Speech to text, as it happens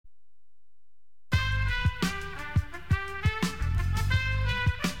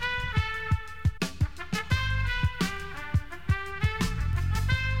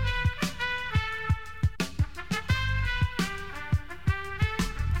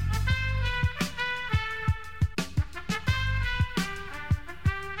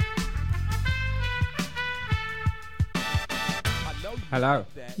Hello.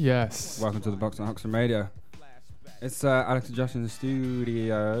 Yes. Welcome to the Box on Oxford Radio. It's Alex and Josh in the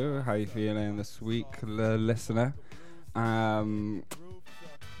studio. How are you feeling this week, listener? How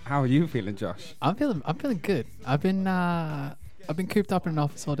are you feeling, Josh? I'm feeling good. I've been cooped up in an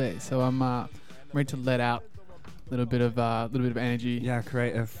office all day, so I'm ready to let out a little bit of energy. Yeah,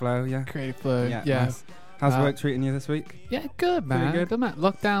 creative flow. Yeah. Creative flow. Yeah. Nice. How's work treating you this week? Yeah, good, man. Pretty good. Good, man.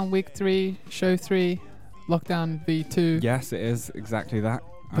 Lockdown week 3, show 3, lockdown V2. Yes, it is exactly that.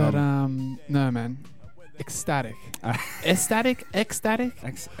 But no, man. Ecstatic. Ecstatic. Ecstatic.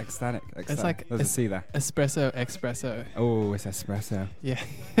 It's like there's a C there. Espresso. Oh, it's espresso. Yeah.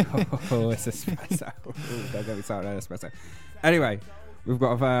 Oh, it's espresso. Don't get me started on espresso. Anyway, we've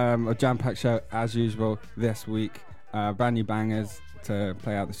got a jam-packed show as usual this week. Brand new bangers to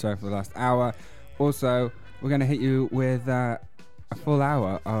play out the show for the last hour. Also, we're going to hit you with a full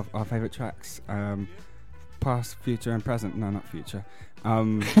hour of our favourite tracks. Past, future, and present. No, not future.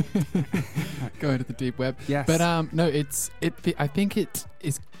 Going to the deep web. Yes. But no, I think it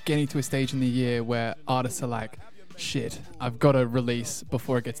is getting to a stage in the year where artists are like, shit, I've got to release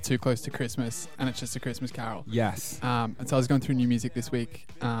before it gets too close to Christmas, and it's just a Christmas carol. Yes. And so I was going through new music this week,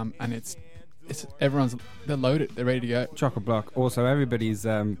 and it's they're loaded, they're ready to go. Chock-a-block. Also, everybody's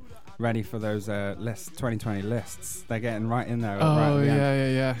ready for those lists, 2020 lists. They're getting right in there. Oh, right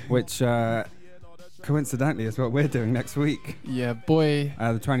yeah. Which coincidentally is what we're doing next week. Yeah, boy.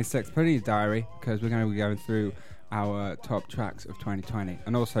 The 26th. Put in your diary, because we're going to be going through our top tracks of 2020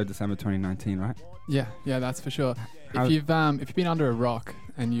 and also December 2019, right? Yeah, that's for sure. If you've been under a rock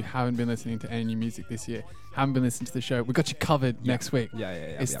and you haven't been listening to any new music this year, haven't been listening to the show, we got you covered next week. Yeah.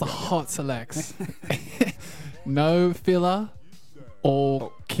 It's the hot selects. No filler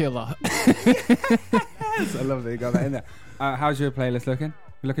or killer. I love that you got that in there. How's your playlist looking?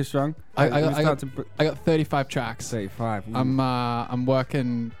 You looking strong? I got 35 tracks. 35. I'm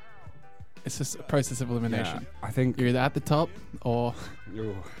working. It's just a process of elimination. Yeah, I think you're either at the top or.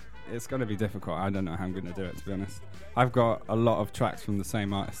 It's going to be difficult. I don't know how I'm going to do it, to be honest. I've got a lot of tracks from the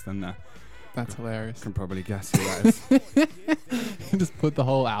same artist in there. That's hilarious. Can probably guess who that is. Just put the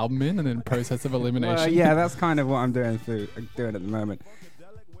whole album in and then process of elimination. Well, yeah, that's kind of what I'm doing at the moment.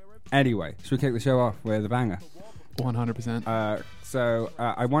 Anyway, should we kick the show off with a banger? 100%. So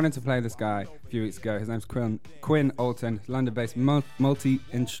I wanted to play this guy a few weeks ago. His name's Quinn Oulton, London-based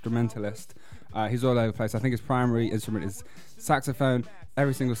multi-instrumentalist. He's all over the place. I think his primary instrument is saxophone.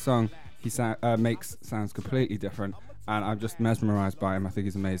 Every single song he makes sounds completely different, and I'm just mesmerised by him. I think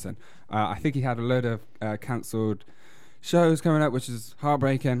he's amazing. I think he had a load of cancelled shows coming up, which is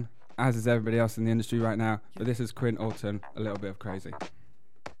heartbreaking, as is everybody else in the industry right now. But this is Quinn Oulton, A Little Bit of Crazy.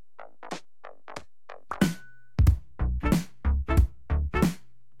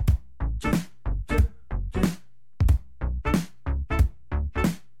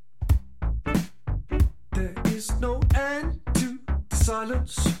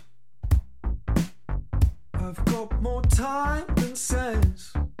 Silence. I've got more time than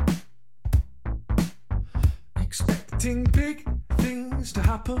sense. Expecting big things to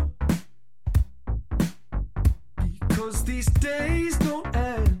happen, because these days don't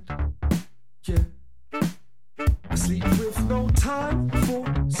end. Yeah, I sleep with no time for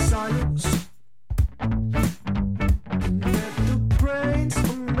silence, and yet the brain's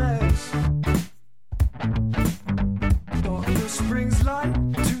a mess. Brings light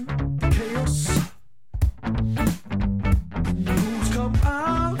to chaos, and the rules come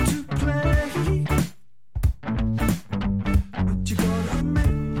out to play. But you gotta admit,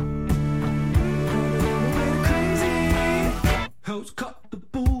 crazy helps cut the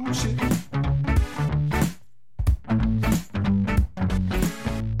bullshit.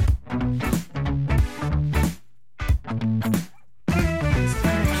 It's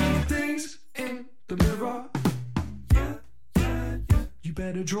better keep things in the mirror. You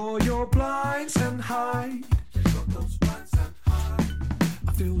better draw your blinds and hide.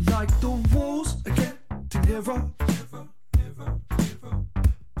 I feel like the walls are getting nearer.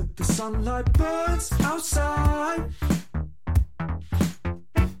 But the sunlight burns outside.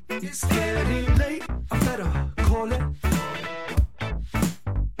 It's getting late, I better call it.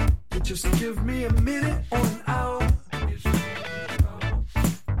 But just give me a minute or an hour.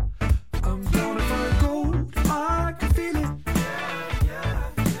 I'm gonna find gold, I can feel it.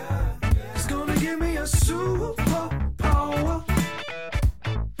 Give me a superpower.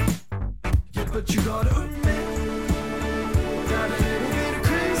 Yeah, but you gotta admit that a little bit of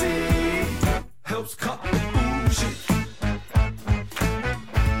crazy helps cut the bullshit.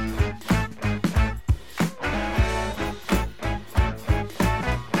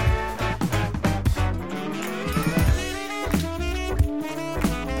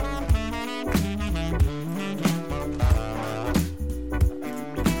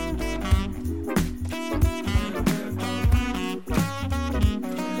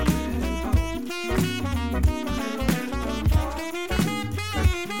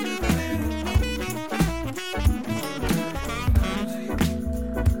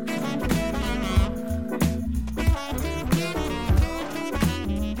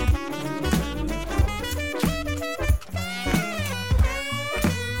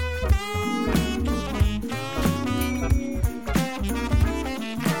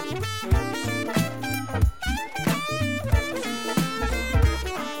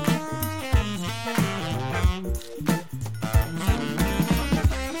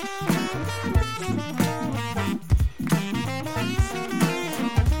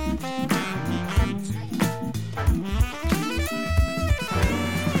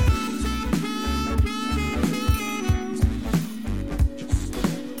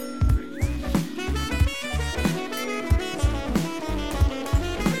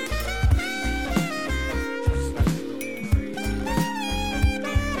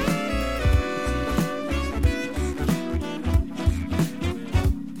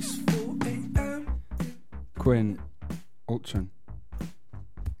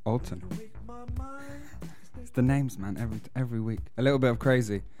 Oulton. It's the names, man, every week. A little bit of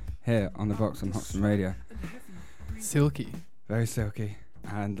crazy here on the box on Hawthorne Radio. Silky. Very silky.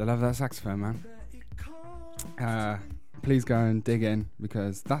 And I love that saxophone, man. Please go and dig in,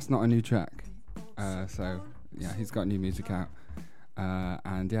 because that's not a new track. So, yeah, he's got new music out.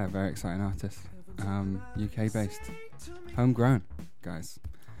 And, yeah, very exciting artist. UK-based. Homegrown, guys.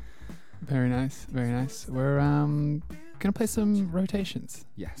 Very nice, very nice. We're going to play some rotations.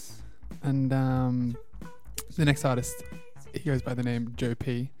 Yes. And the next artist, he goes by the name Joe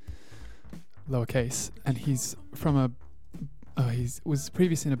P, lowercase, and he's from was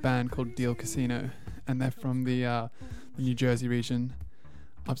previously in a band called Deal Casino, and they're from the New Jersey region,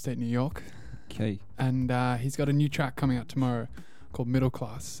 upstate New York. Okay. And he's got a new track coming out tomorrow called Middle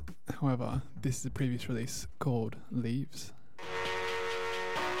Class. However, this is a previous release called Leaves.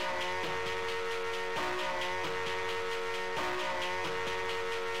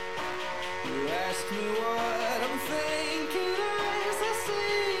 You ask me what I'm thinking as I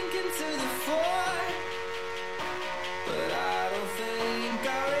sink into the void, but I don't think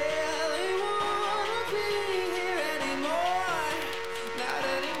I really wanna be here anymore, not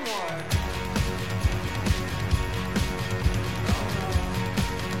anymore.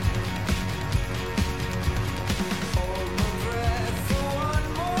 Hold my breath for one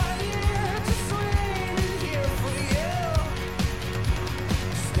more year, just waiting here for you,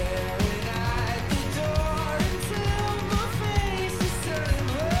 staring at the door until my face is turning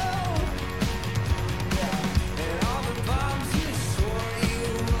blue. And all the bombs you swore you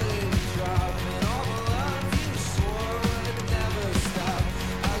wouldn't drop, and all the love you swore would never stop.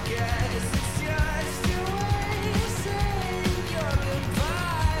 I guess it's just your way of saying your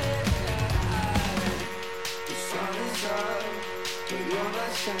goodbye. The sun is up, but you're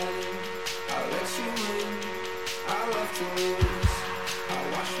not shining. I'll let you in, I love to lose. I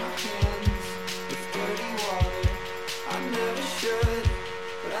wash my hands with dirty water. I never should,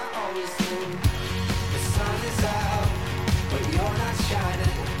 but I always do. The sun is out, but you're not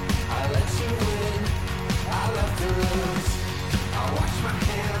shining. I let you in, I love to lose. I wash my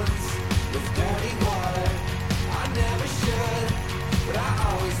hands with dirty water. I never should, but I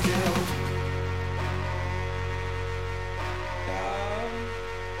always do.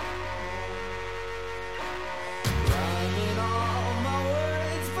 Rhyming all my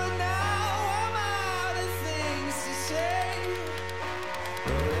words, but now I'm out of things to say.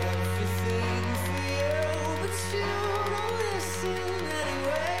 Everything for you, but you don't listen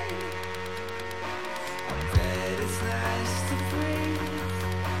anyway. I bet it's nice to breathe.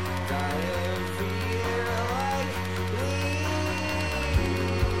 Got every year like leaves.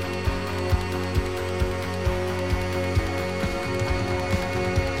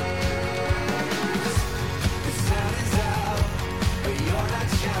 The sun is out, but you're not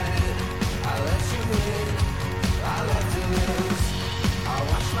shining. I let you in, I love to lose. I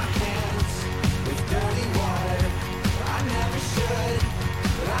wash my hands with dirty water. I never should,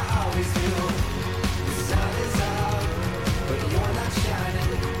 but I always do. The sun is out, but you're not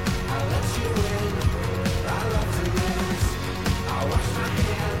shining. I let you in, I love to lose. I wash my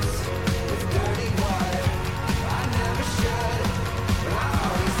hands with dirty water. I never should, but I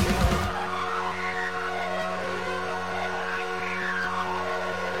always do.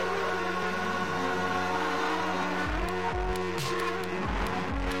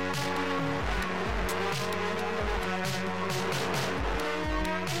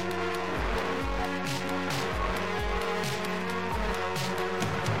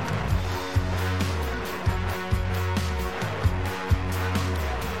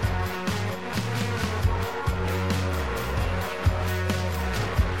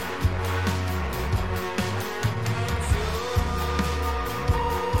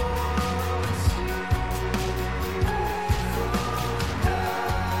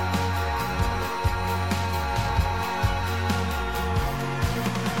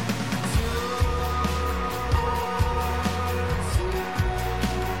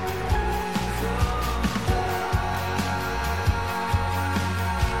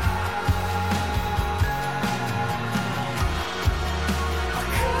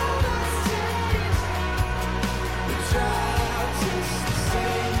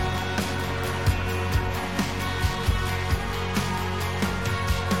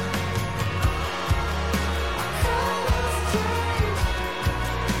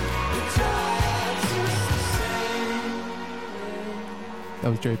 That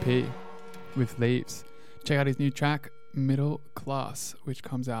was Joe P with Leaves. Check out his new track, Middle Class, which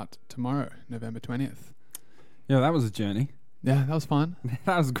comes out tomorrow, November 20th. Yeah, that was a journey. Yeah, that was fun.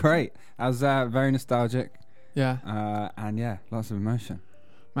 That was great. That was very nostalgic. Yeah. And yeah, lots of emotion.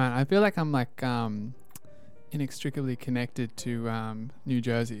 Man, I feel like I'm like inextricably connected to New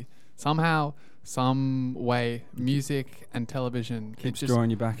Jersey. Somehow, some way, music and television Keeps drawing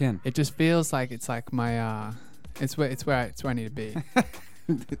you back in. It just feels like it's like my it's where I need to be.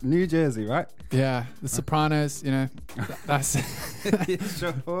 New Jersey, right? Yeah, The Sopranos. You know, that's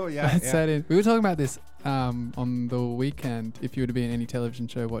Sure, yeah. that's yeah. set in. We were talking about this on the weekend. If you were to be in any television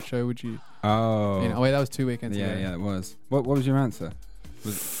show, what show would you? Oh. Oh wait, that was 2 weekends ago. Yeah, it was. What was your answer?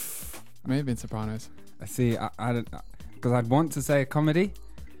 Maybe in Sopranos. I see. I don't, because I'd want to say a comedy,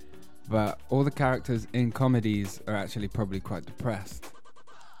 but all the characters in comedies are actually probably quite depressed.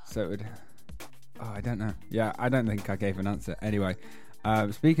 So it would. Oh, I don't know. Yeah, I don't think I gave an answer. Anyway,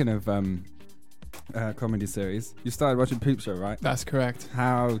 speaking of comedy series, you started watching Peep Show, right? That's correct.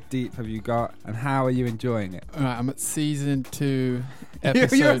 How deep have you got, and how are you enjoying it? All right, I'm at season 2,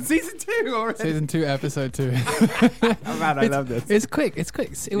 episode. You're at season 2 already. Season 2, episode 2. Oh man, I love this. It's quick. It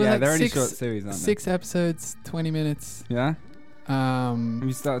was Yeah, like they're only six, short series, aren't they? 6 episodes, 20 minutes. Yeah. Have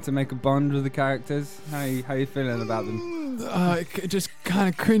you started to make a bond with the characters? How you feeling about them? It just kind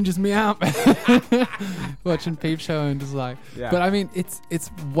of cringes me out watching Peep Show and just like. Yeah. But I mean, it's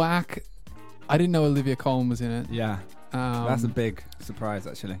whack. I didn't know Olivia Colman was in it. Yeah. That's a big surprise,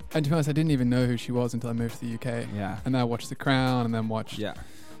 actually. And to be honest, I didn't even know who she was until I moved to the UK. Yeah. And then I watched The Crown, and then watched. Yeah.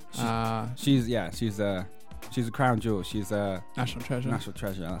 She's a crown jewel. She's a National Treasure. national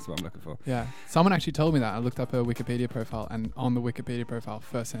treasure. That's what I'm looking for. Yeah. Someone actually told me that. I looked up her Wikipedia profile, and on the Wikipedia profile,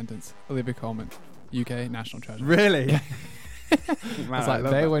 first sentence, Olivia Colman, UK National Treasure. Really? Yeah. Man, It's like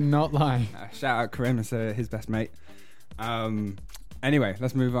they that. were not lying. Shout out Karim, it's his best mate. Anyway,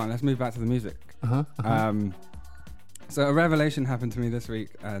 let's move on. Let's move back to the music. So a revelation happened to me this week,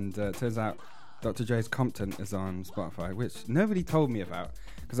 and turns out Dr. Dre's Compton is on Spotify, which nobody told me about,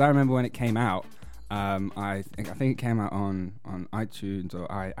 because I remember when it came out. I think it came out on iTunes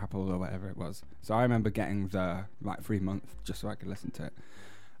or Apple or whatever it was. So I remember getting the free month just so I could listen to it.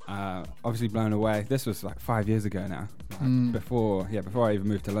 Obviously blown away. This was like 5 years ago now. Before I even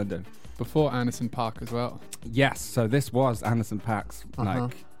moved to London. Before Anderson .Paak as well. Yes, so this was Anderson .Paak's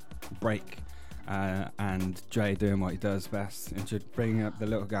break, and Dre doing what he does best, and bringing up the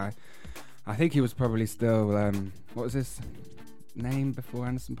little guy. I think he was probably still what was his name before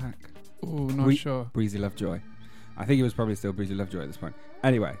Anderson .Paak? Oh, not sure. Breezy Lovejoy. I think he was probably still Breezy Lovejoy at this point.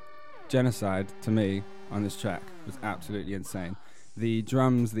 Anyway, Genocide to me on this track was absolutely insane. The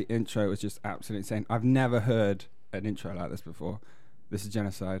drums, the intro was just absolutely insane. I've never heard an intro like this before. This is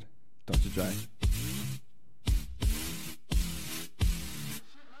Genocide, Dr. Dre.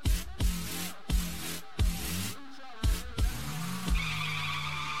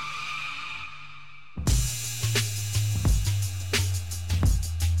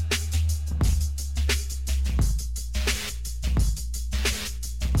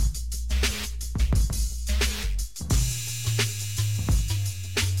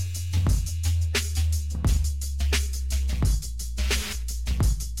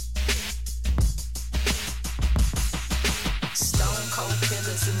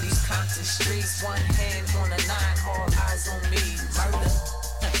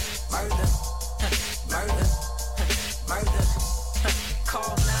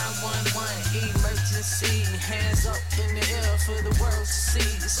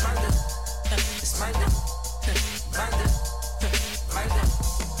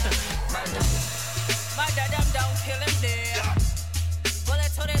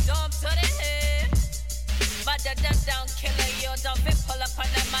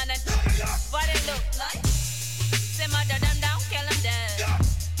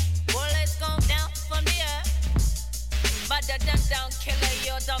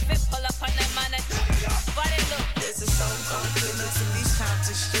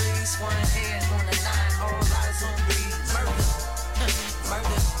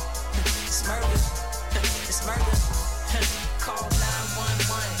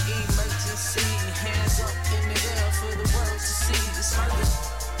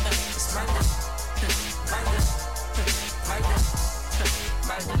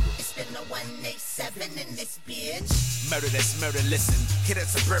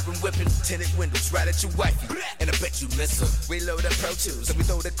 Tinted windows right at your wifey, and I bet you miss her. Reload up Pro Tools, and we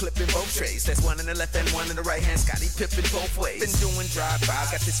throw the clip in both trays. That's one in the left and one in the right hand. Scotty Pippen both ways. Been doing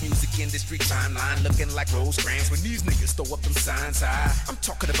drive-bys, got this music industry timeline looking like Rose Grams when these niggas throw up them signs high. I'm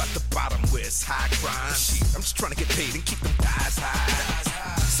talking about the bottom where it's high crime. Shit, I'm just trying to get paid and keep them guys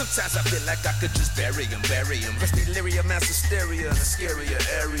high. Sometimes I feel like I could just bury him. Rest delirium, mass hysteria in a scarier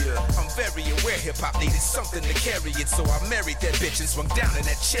area. I'm very aware hip-hop needed something to carry it, so I married that bitch and swung down in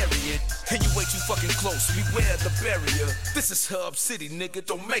that chariot. And you way too fucking close, beware the barrier. This is Hub City, nigga,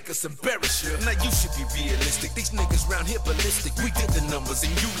 don't make us embarrass you. Now you should be realistic, these niggas round here ballistic. We did the numbers and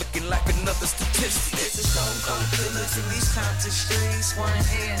you looking like another statistic. It's a stone cold killers in these Compton streets. One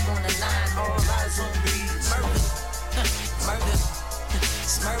hand on the line, all eyes on me. Murder, murder,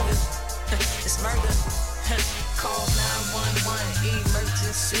 it's murder, it's murder. Call 911,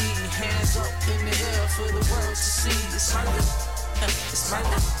 emergency. Hands up in the air for the world to see. It's murder, it's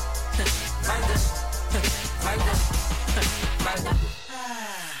murder, murder, murder, murder.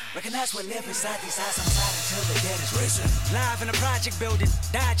 Recognize what live inside these eyes, I'm tired until the dead is risen. Live in a project building,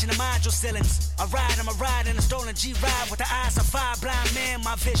 dodging the module ceilings. I'm a ride in a stolen G-Ride with the eyes of fire, blind man,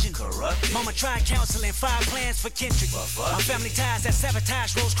 my vision. Corrupt. Mama tried counseling, 5 plans for Kendrick. My family ties that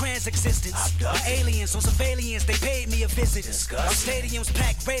sabotage Rosecrans' existence. My aliens on surveillance, they paid me a visit. Our stadiums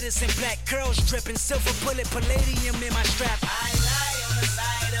packed, Raiders in black, curls dripping, silver bullet, palladium in my strap. I lie on the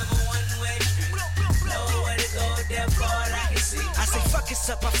side of a one-way street. Nowhere to go, therefore I can see. I say fuck it's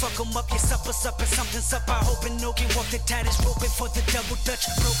up, I fuck 'em up, your supper's up and something's up. I hope and no can walk the tightest rope before the double dutch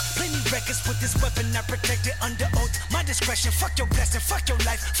broke. Plenty records with this weapon, I protect it under oath. My discretion, fuck your blessing, fuck your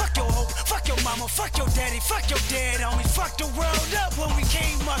life, fuck your hope, fuck your mama, fuck your daddy, fuck your dad on me. Fuck the world up when we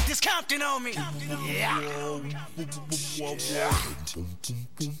came up, this Compton on me. Yeah.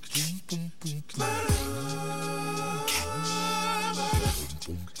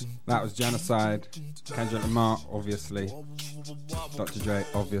 That was Genocide. Kendrick Lamar, obviously. Dr. Dre,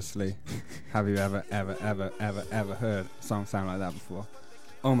 obviously. Have you ever heard a song sound like that before?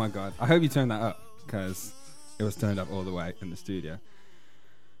 Oh my god. I hope you turned that up, because it was turned up all the way in the studio.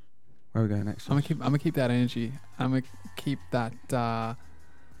 Where are we going next? I'm gonna keep that energy. I'm gonna keep that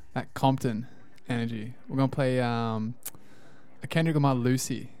that Compton energy. We're gonna play a Kendrick Lamar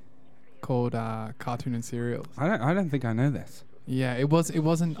Lucy called Cartoon and Cereals. I don't think I know this. Yeah, it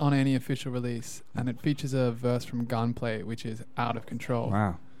wasn't on any official release, and it features a verse from Gunplay, which is out of control.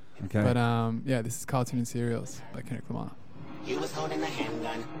 Wow. Okay. But yeah, this is Cartoon and Cereals by Kendrick Lamar. You was holding a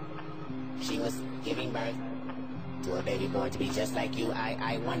handgun. She was giving birth to a baby boy to be just like you.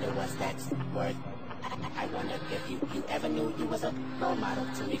 I wonder what's that's worth. I wonder if you ever knew you was a role model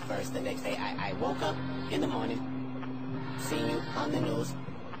to me first. The next day I woke up in the morning, seen you on the news.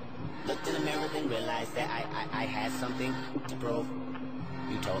 Looked in the mirror and realized that I had something to prove.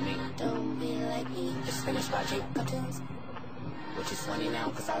 You told me, don't be like me, just finish watching cartoons. Which is funny now,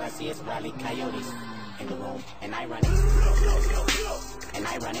 cause all I see is Wile E. Coyotes in the room. And I run it. And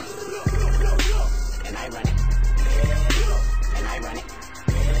I run it. And I run it. And I run it.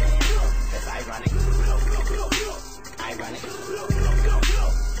 That's ironic. I run it.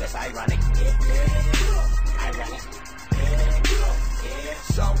 That's ironic. I run it.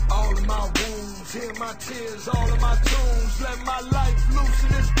 Shout all of my wounds, hear my tears, all of my tunes. Let my life loose in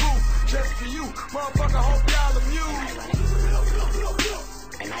this booth, just for you, motherfucker. Hope y'all amused.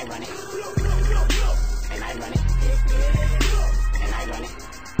 And I run it. And I run it. And I run it.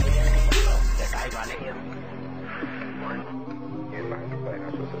 That's ironic.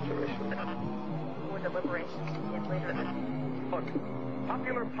 For deliberation in later. Look,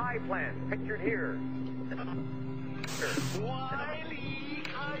 popular pie plan pictured here. Wile E.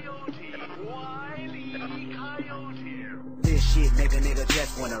 Coyote, Wile E. Coyote. This shit make a nigga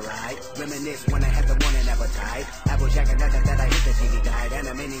just wanna ride. Reminisce when I had the one and appetite. Applejack and nothing that I hit the TV died. And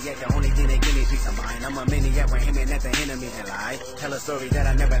a maniac, the only thing that give me peace of mind. I'm a maniac when him and at the enemy can lie. Tell a story that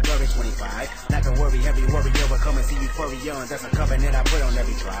I never buried 25. Not to worry, every warrior will come and see euphoria. And that's a covenant I put on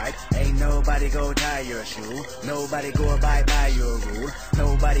every tribe. Ain't nobody go tie your shoe. Nobody go abide by your rule.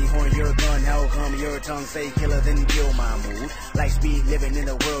 Nobody horn your gun. How come your tongue say killer then kill my mood? Like speed living in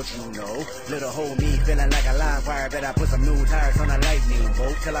the world you know. Little whole me feeling like a live wire. Bet I put some new tires on a lightning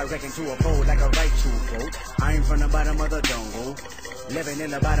bolt. Till I wreck into a pole like a right to float. I'm from the bottom of the jungle. Living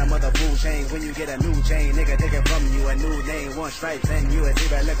in the bottom of the food chain. When you get a new chain, nigga take it from you. A new name, one stripe, and you is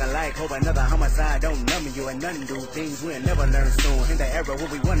even look alike. Hope another homicide don't numb you. And none do things we'll never learn soon. In the era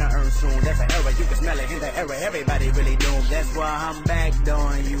what we wanna earn soon. That's an era, you can smell it. In the era, everybody really doomed. That's why I'm back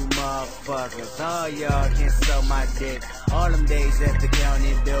on you motherfuckers. All y'all can suck my dick. All them days at the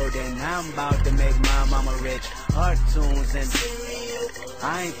county building. I'm about to make my mama rich. Cartoons and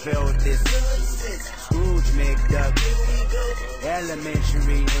I ain't felt this. Scrooge McDuck.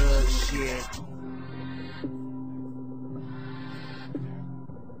 Elementary hood shit.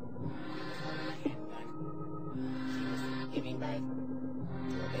 Giving birth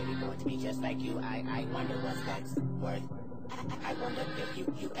to a baby boy to be just like you. I wonder what's that's worth. I wonder if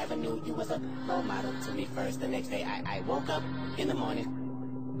you ever knew you was a role model to me first. The next day I woke up in the morning,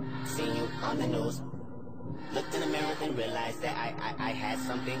 seen you on the news, looked in the mirror and realized that I had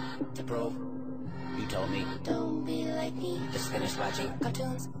something to prove. You told me, don't be like me, just finished watching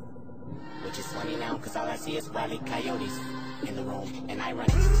cartoons. Which is funny now, cause all I see is wily coyotes in the room. And I run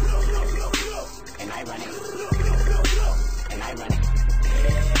it. And I run it. And I run it.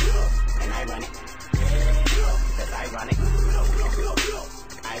 And I run it. That's ironic.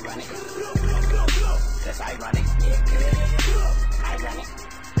 I run it. That's ironic. I run it.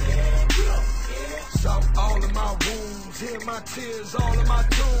 Soak all of my wounds, hear my tears, all of my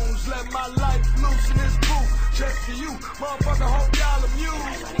tunes. Let my life loose in this booth. Just for you, motherfucker, hope y'all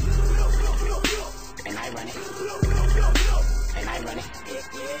amused. And I run it. And I run it.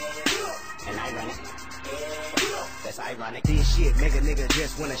 And I run it. That's ironic. This shit make a nigga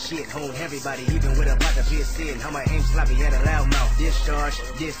just wanna shit. Hold everybody, even with a pot of piss in. How my aim sloppy had a loud mouth. Discharge,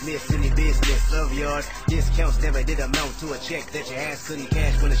 dismiss any business of yours. Discounts never did amount to a check that your ass couldn't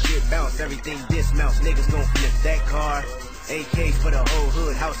cash when the shit bounced. Everything dismounts, niggas gon' flip that car. AKs for the whole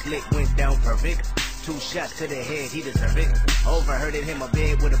hood, house lit went down perfect. 2 shots to the head, he deserve it. Overheard it, him a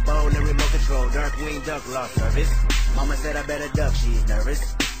bed with a bowl and remote control. Dark wing duck lost service. Mama said I better duck, she's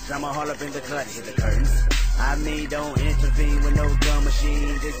nervous. Drama all up in the cut, hit the curtains. I mean, don't intervene with no gun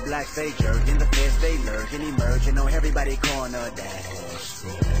machine. This black stay jerk in the fence, they lurk and emerge. And know everybody corner dash.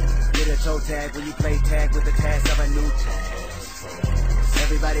 Get a toe tag when you play tag with the task of a new task.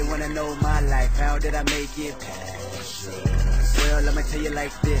 Everybody wanna know my life, how did I make it past? Well, let me tell you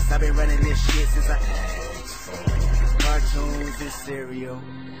like this, I've been running this shit since I asked for cartoons and cereal.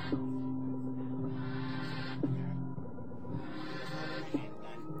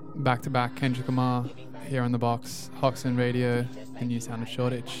 Back to back, Kendrick Lamar here on the box, Hawthorne Radio, the new sound of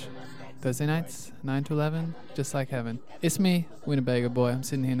Shoreditch. Thursday nights, 9 to 11, just like heaven. It's me, Winnebago boy. I'm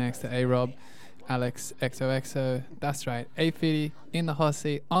sitting here next to A-Rob, Alex, XOXO. That's right, A50 in the hot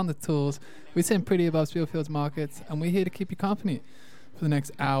seat, on the tools. We're sitting pretty above Spielfield's Markets, and we're here to keep you company for the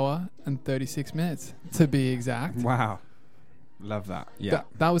next hour and 36 minutes, to be exact. Wow. Love that. Yeah.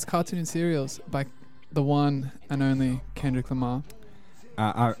 That was Cartoon and Cereals by the one and only Kendrick Lamar.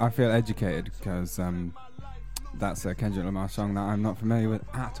 I feel educated because that's a Kendrick Lamar song that I'm not familiar with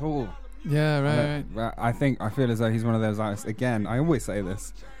at all. Yeah, right. I feel as though he's one of those artists. Again, I always say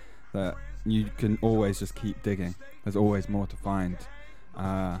this, that you can always just keep digging. There's always more to find,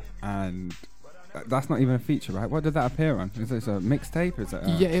 and that's not even a feature, right? What did that appear on? Is it a mixtape? Is it?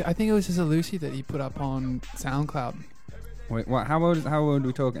 Yeah, I think it was just a Lucy that he put up on SoundCloud. Wait, what? How old are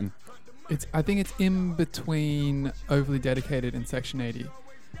we talking? I think it's in between Overly Dedicated and Section 80.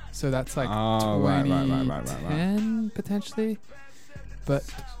 So that's like 2010 potentially. But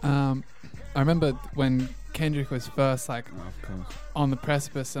I remember when Kendrick was first like on the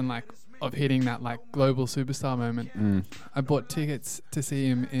precipice and like of hitting that like global superstar moment. I bought tickets to see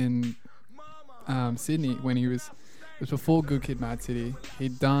him in Sydney when it was before Good Kid, Mad City.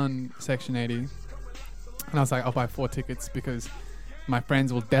 He'd done Section 80, and I was like, I'll buy 4 tickets because my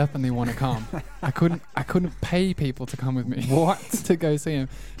friends will definitely want to come. I couldn't pay people to come with me. What? To go see him.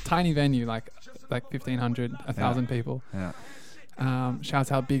 Tiny venue, like 1,500, 1,000 people. Yeah.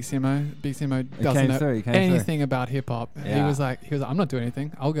 Shouts out Big Simo. Big Simo doesn't know anything about hip hop. Yeah. He was like, I'm not doing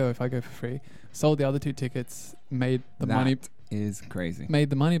anything. I'll go if I go for free. Sold the other 2 tickets, made the money. That is crazy. Made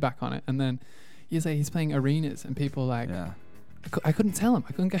the money back on it, and then years later he's playing arenas, and people like, I couldn't tell him.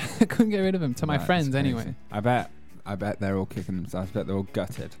 I couldn't get rid of him. To my friends anyway. I bet they're all kicking themselves. I bet they're all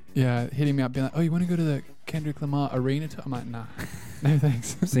gutted. Yeah, hitting me up, being like, "Oh, you want to go to the Kendrick Lamar arena tour?" I'm like, "Nah, no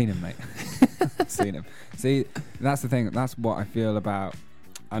thanks." I've seen him, mate. Seen him. See, that's the thing. That's what I feel about.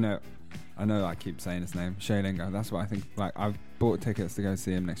 I know. I keep saying his name, Shaylingo. That's what I think. Like, I've bought tickets to go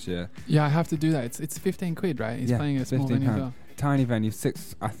see him next year. Yeah, I have to do that. It's 15 quid, right? He's playing at a small venue as well. Tiny venue.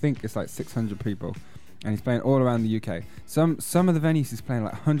 I think it's like 600 people, and he's playing all around the UK. Some of the venues he's playing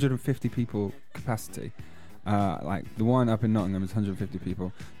like 150 people capacity. Like the one up in Nottingham is 150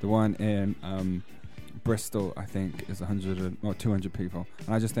 people. The one in Bristol, I think, is 100 or 200 people.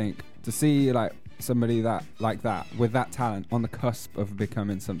 And I just think to see like somebody that with that talent on the cusp of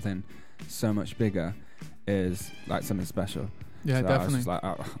becoming something so much bigger is like something special. Yeah, so definitely. I was just like,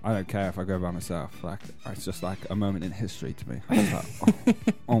 I don't care if I go by myself. Like, it's just like a moment in history to me. I was like,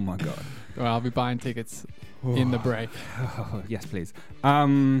 oh my god. Well, I'll be buying tickets in the break. Yes, please.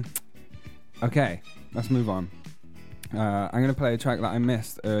 Okay, let's move on. I'm going to play a track that I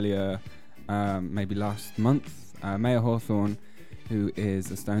missed earlier, maybe last month. Mayor Hawthorne, who is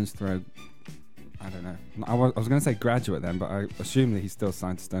a stone's throw I don't know. I was going to say graduate then, but I assume that he's still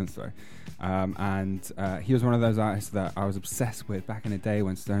signed to Stones Throw. And he was one of those artists that I was obsessed with back in the day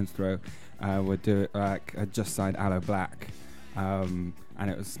when Stones Throw would do it like Just Side Aloe Black. And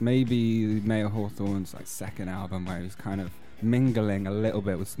it was maybe Mayor Hawthorne's like second album where he was kind of mingling a little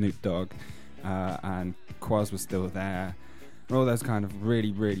bit with Snoop Dogg, and Quaz was still there. All those kind of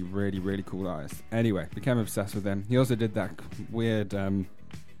really, really, really, really cool artists. Anyway, became obsessed with him. He also did that weird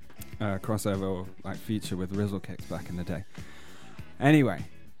crossover or like feature with Rizzle Kicks back in the day. Anyway,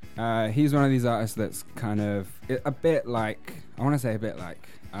 he's one of these artists that's kind of a bit like, I want to say a bit like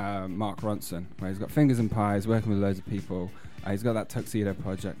Mark Ronson, where he's got fingers in pies, working with loads of people. He's got that Tuxedo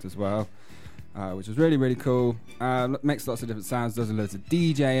project as well, which is really, really cool. Makes lots of different sounds, does loads of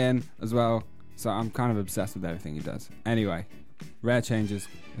DJing as well. So I'm kind of obsessed with everything he does. Anyway, Rare Changes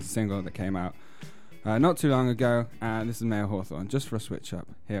is a single that came out not too long ago, and this is Mayor Hawthorne, just for a switch up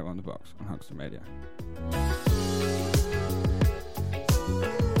here on The Box on Hawthorne Radio.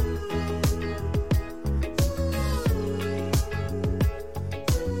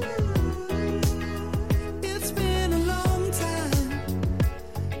 It's been a long time,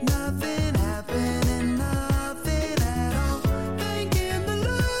 nothing happening, nothing at all. Thanking the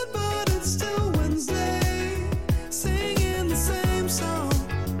Lord, but it's still Wednesday, singing the same song.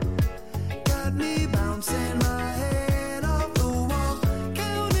 Got me bouncing my head off the wall,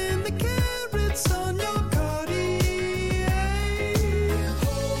 counting the carrots on your Cartier,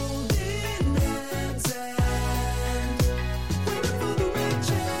 holding hands and waiting for the red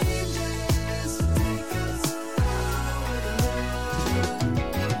changes to take us out of love.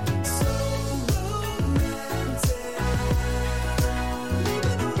 So romantic,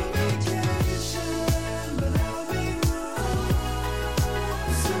 leaving on a vacation, but I'll be home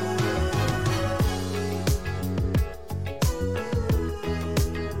soon.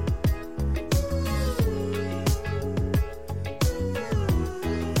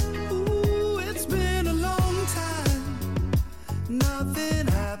 Ooh, it's been a long time, nothing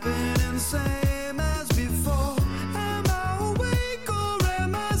happening, same as before. Am I awake or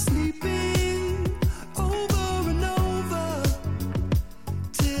am I sleeping? Over and over,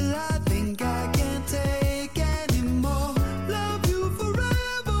 till I think I can't take anymore. Love you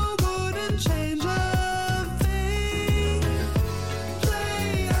forever, wouldn't change a thing.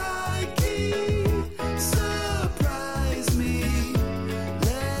 Play high key, surprise me.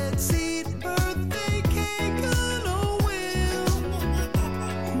 Let's eat birthday cake on a whim.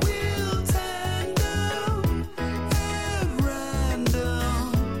 We'll tandem at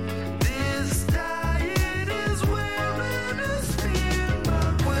random. This diet is wearing a spin,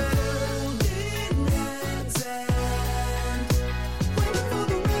 but we're holding hands and waiting for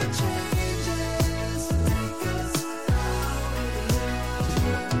the red changes to take us out of love.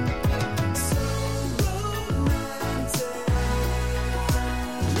 So romantic,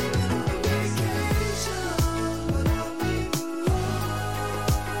 leaving on a vacation, but I'll be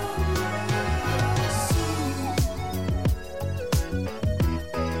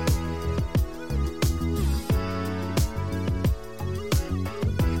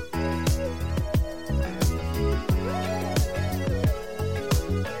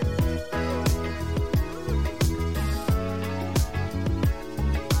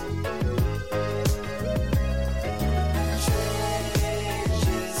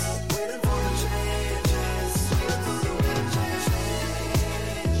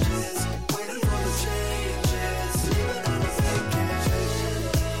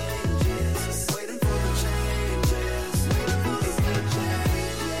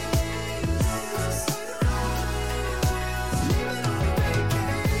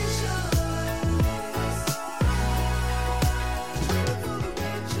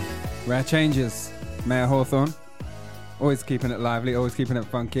Rare Changes, Mayor Hawthorne. Always keeping it lively, always keeping it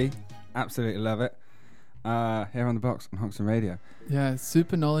funky. Absolutely love it. Here on The Box on Hawthorne Radio. Yeah,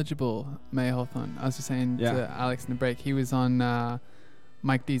 super knowledgeable, Mayor Hawthorne. I was just saying Yeah. to Alex in the break, he was on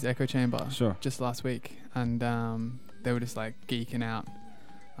Mike D's Echo Chamber Sure. just last week, and they were just like geeking out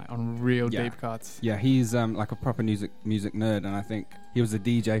like, on real Yeah. deep cuts. Yeah, he's like a proper music nerd, and I think he was a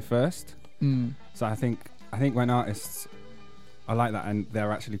DJ first. So I think when artists are like that and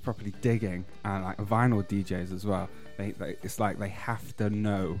they're actually properly digging, and like vinyl DJs as well, they it's like they have to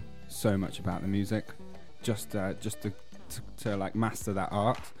know so much about the music just to like master that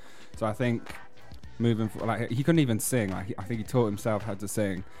art. So I think moving forward, like he couldn't even sing. Like I think he taught himself how to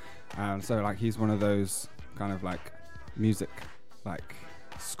sing. So like he's one of those kind of like music like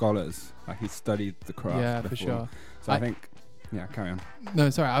scholars. Like he studied the craft. Yeah, before. for sure. So I think, yeah, carry on. No,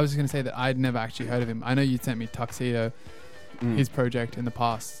 sorry, I was just going to say that I'd never actually heard of him. I know you sent me Tuxedo, his project in the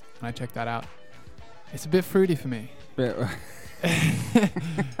past, and I checked that out. It's a bit fruity for me. Bit,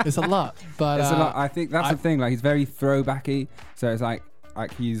 It's a lot, but it's a lot. I think that's the thing. Like he's very throwbacky, so it's like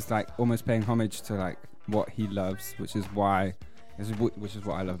he's like almost paying homage to like what he loves, which is what I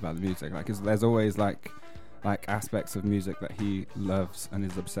love about the music. Like, there's always like aspects of music that he loves and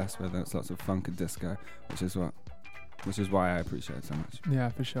is obsessed with. And it's lots of funk and disco, which is why I appreciate it so much. Yeah,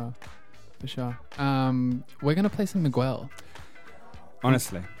 for sure. We're gonna play some Miguel.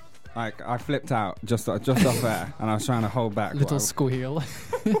 Honestly, like I flipped out just off air, and I was trying to hold back. Little squeal.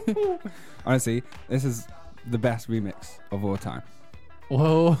 Honestly, this is the best remix of all time.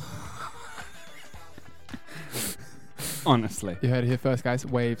 Whoa. Honestly, You heard it here first, guys.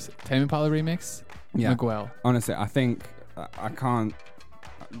 Waves. Tame Impala remix. yeah. Miguel. Honestly, I think I can't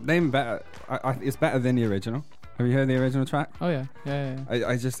name better. It's better than the original. Have you heard the original track? Oh yeah.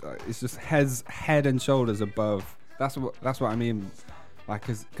 It's just head and shoulders above. That's what I mean. Like,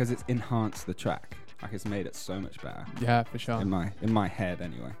 because it's enhanced the track. Like, it's made it so much better. Yeah, for sure. In my head,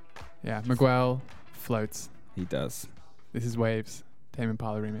 anyway. Yeah, Miguel floats. He does. This is Waves. Tame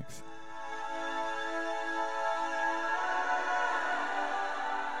Impala remix.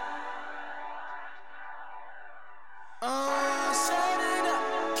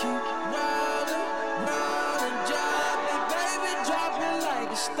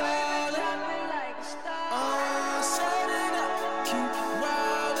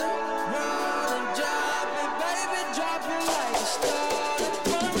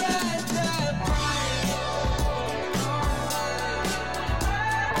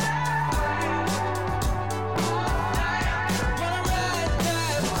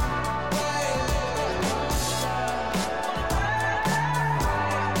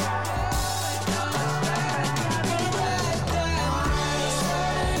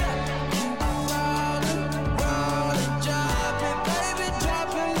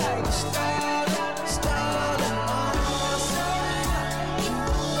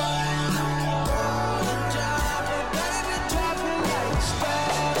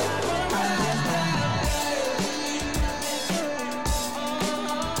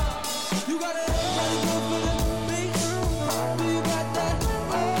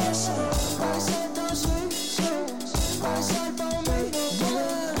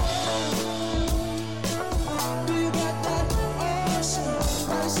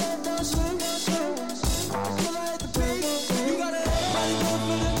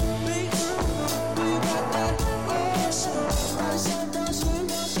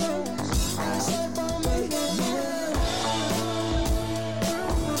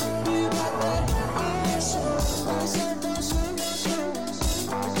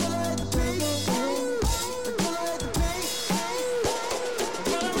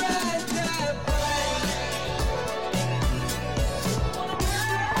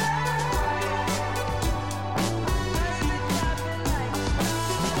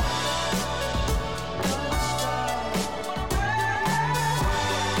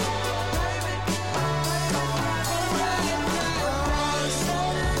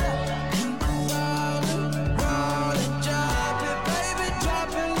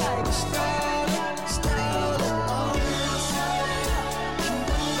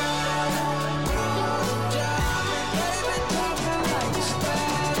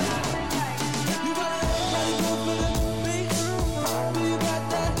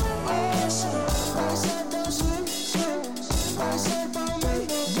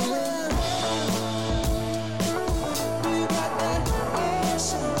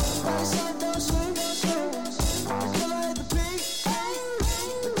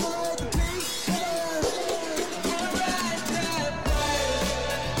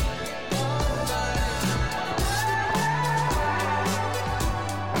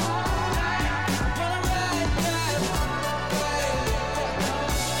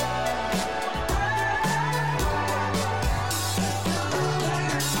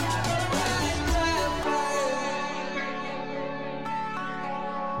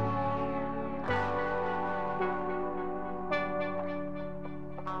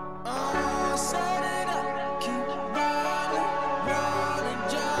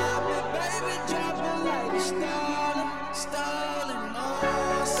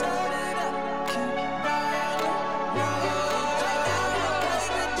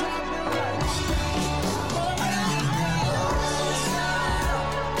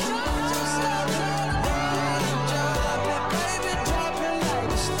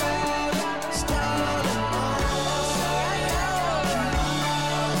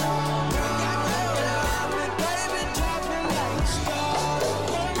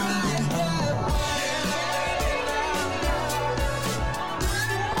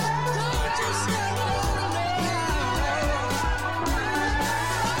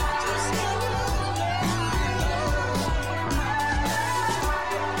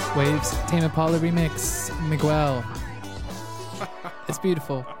 Waves, Tame Impala remix, Miguel. It's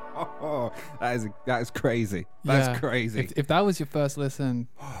beautiful. Oh, that is crazy. That's crazy. If that was your first listen,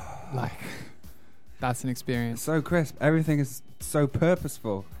 like, that's an experience. So crisp. Everything is so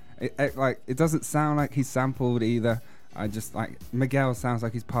purposeful. It doesn't sound like he's sampled either. I just like Miguel sounds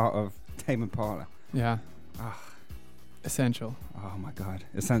like he's part of Tame Impala. Yeah. Ah. Essential. Oh my God.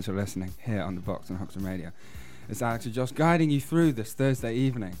 Essential listening here on the Box on Hawthorne Radio. It's Alex and Josh guiding you through this Thursday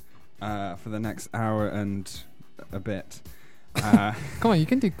evening for the next hour and a bit. Come on, you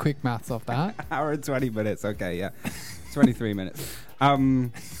can do quick maths off that. Hour and 20 minutes. Okay, yeah. 23 minutes. For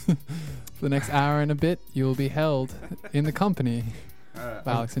the next hour and a bit, you will be held in the company of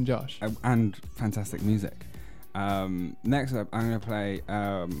Alex and Josh. And fantastic music. Next up, I'm going to play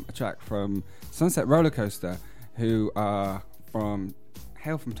a track from Sunset Rollercoaster, who are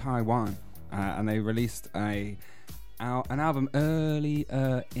hail from Taiwan, and they released an album early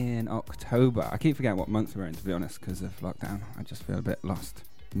in October. I keep forgetting what month we're in, to be honest, because of lockdown. I just feel a bit lost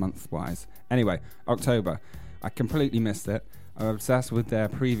month-wise. Anyway, October. I completely missed it. I'm obsessed with their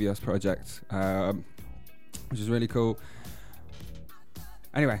previous project, which is really cool.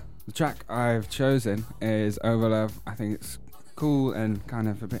 Anyway, the track I've chosen is Overlove. I think it's cool and kind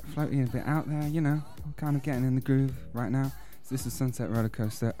of a bit floaty, a bit out there, you know. I'm kind of getting in the groove right now. So this is Sunset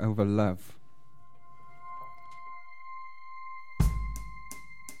Rollercoaster, Overlove.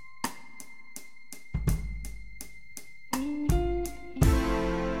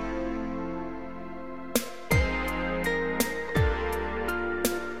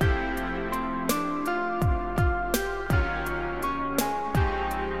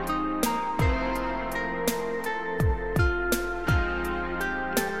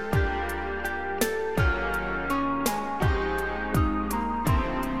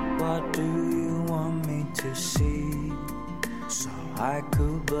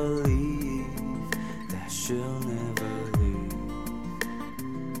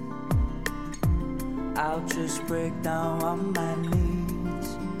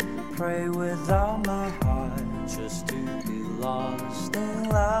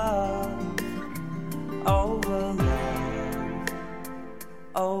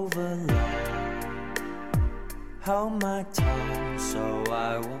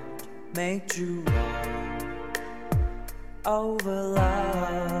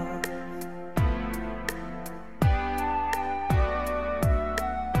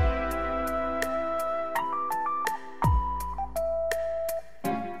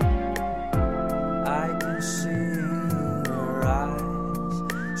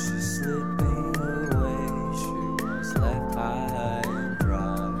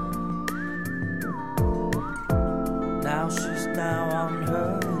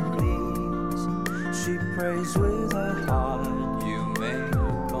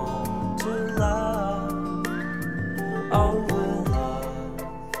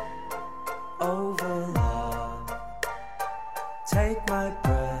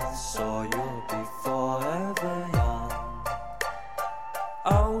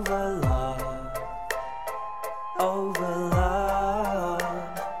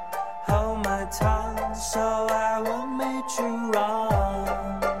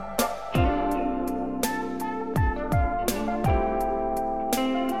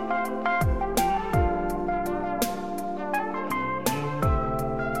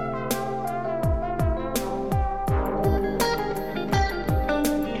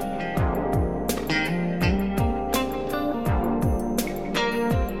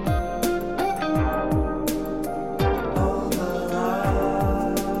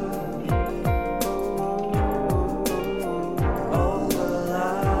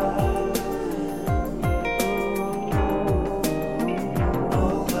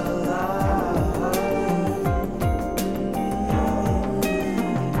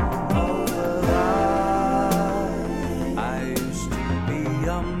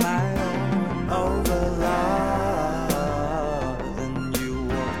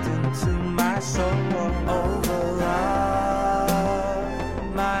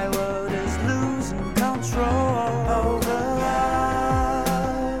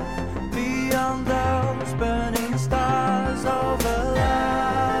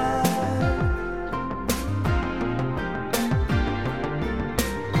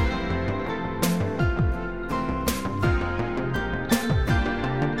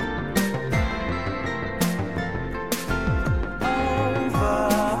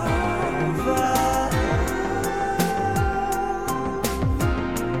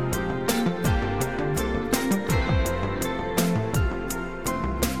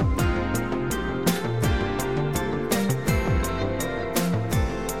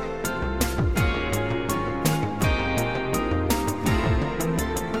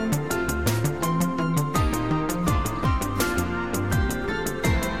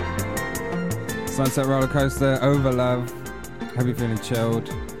 Sunset Rollercoaster, Overlove. Hope you're feeling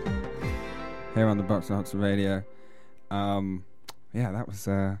chilled. Here on the Box Arts Radio. Yeah, that was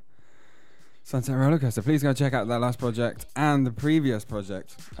Sunset Rollercoaster. Please go check out that last project and the previous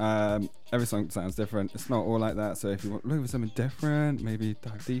project. Every song sounds different. It's not all like that. So if you want to look for something different, maybe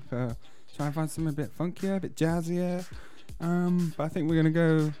dive deeper, try and find something a bit funkier, a bit jazzier. But I think we're going to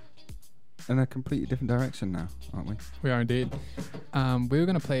go in a completely different direction now, aren't we? We are indeed. We were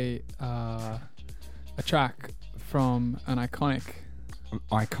going to play a track from an iconic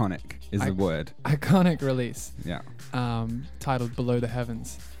is the word. Iconic release. Yeah. Titled Below the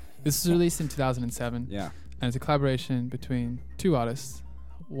Heavens. This was released in 2007. Yeah. And it's a collaboration between two artists,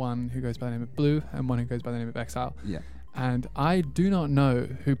 one who goes by the name of Blue and one who goes by the name of Exile. Yeah. And I do not know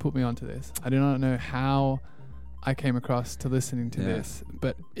who put me onto this. I do not know how I came across to listening to this,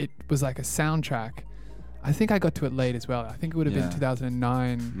 but it was like a soundtrack. I think I got to it late as well. I think it would have been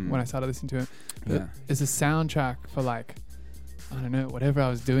 2009 when I started listening to it. But it's a soundtrack for like, I don't know, whatever I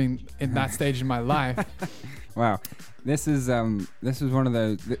was doing in that stage in my life. Wow. This is one of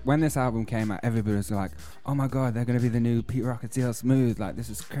those, when this album came out, everybody was like, oh my god, they're going to be the new Pete Rock and CL Smooth, like this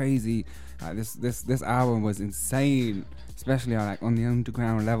is crazy, like this album was insane, especially like on the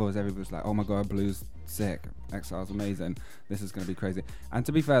underground levels. Everybody was like, oh my god, Blue's sick, Exile's amazing, this is going to be crazy. And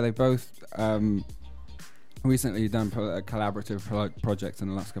to be fair, they both recently done collaborative projects in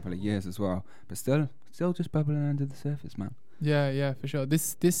the last couple of years as well, but still just bubbling under the surface, man. Yeah, for sure.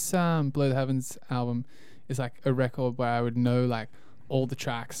 This Below the Heavens album is like a record where I would know like all the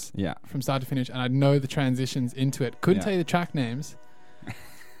tracks from start to finish, and I'd know the transitions into it. Couldn't tell you the track names,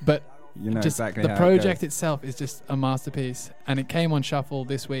 but you know just exactly the how project itself is just a masterpiece. And it came on shuffle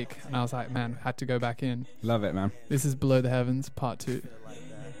this week, and I was like, man, had to go back in. Love it, man. This is Below the Heavens Part 2.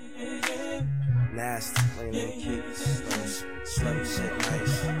 Nasty, playing in the keys, slutty shit,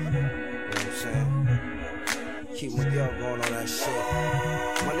 nice. You know what I'm saying? Keep Miguel going on that shit.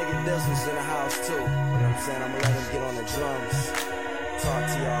 My nigga Diz was in the house too. You know what I'm saying? I'ma let him get on the drums. Talk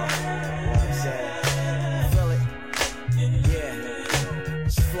to y'all. You know what I'm saying? Feel it? Yeah.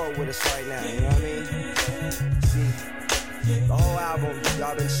 Just flow with us right now. You know what I mean? See, the whole album,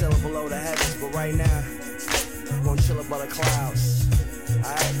 y'all been chilling below the heavens, but right now, we're gonna chill above the clouds.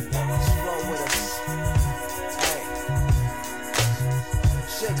 Alright? Just flow with us. Hey.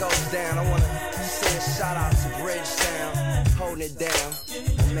 Shit goes down. I wanna say a shout out to Bridgetown, holding it down.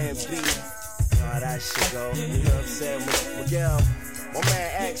 My man B, you know how that shit go. You know what I'm saying? Miguel, my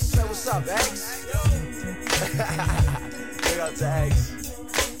man X, say what's up, X? Big up to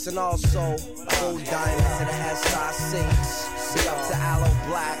X. And also, Gold Diamonds and the S.I. Sings. Big up to Aloe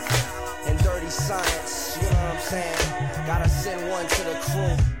Black and Dirty Science. You know what I'm saying? Gotta send one to the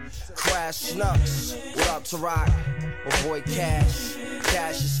crew. Crash Schnucks, what up to Rock? My boy Cash,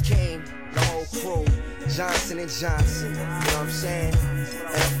 Cash is king. The whole crew, Johnson and Johnson, you know what I'm saying?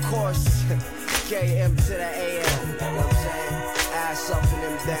 And of course, KM to the AM, you know what I'm saying? Ass up and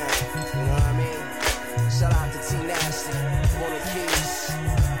them down, you know what I mean? Shout out to T Nasty on the keys,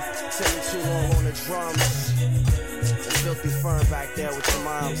 Timmy Too Long on the drums, and Filthy Fern back there with your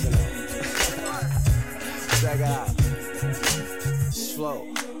moms and them. Check it out. Slow.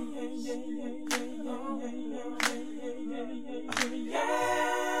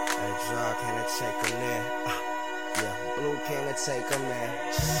 Can I take him there? Yeah, Blue can I take him there?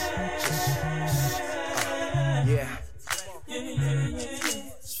 Yeah.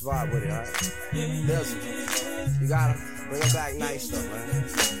 Just vibe with it, alright? There's him. You got him. Bring him back nice though, man.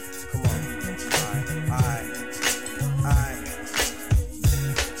 Come on. Alright.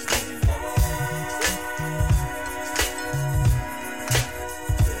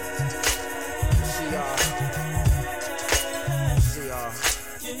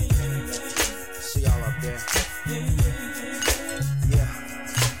 See y'all up there. Yeah.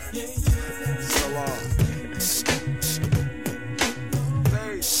 So long.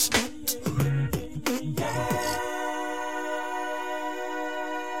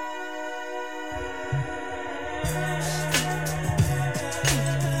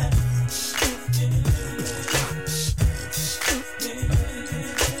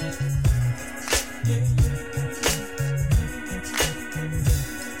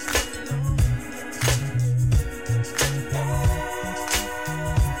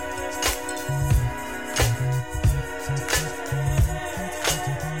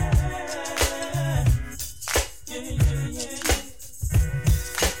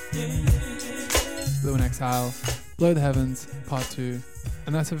 Exile, Below the Heavens, Part 2.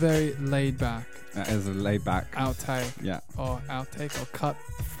 And that's a very laid back. That is a laid back outtake. Yeah. Or outtake or cut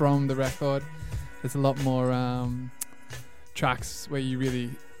from the record. There's a lot more tracks where you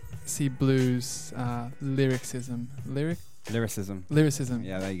really see blues lyricism. Lyricism.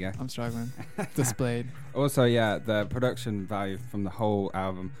 Yeah, there you go. I'm struggling. Displayed. Also, yeah, the production value from the whole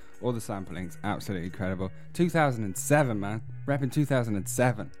album, all the samplings, absolutely incredible. 2007, man. Repping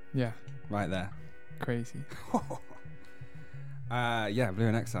 2007. Yeah. Right there. Crazy. Yeah, Blue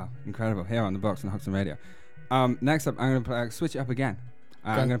and Exile. Incredible. Here on The Box on Hawthorne Radio. Next up, I'm going to switch it up again.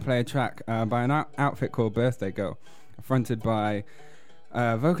 I'm going to play a track by an outfit called Birthday Girl, fronted by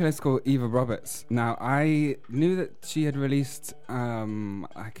a vocalist called Eva Roberts. Now, I knew that she had released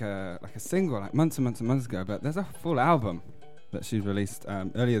like a single like months and months and months ago, but there's a full album that she released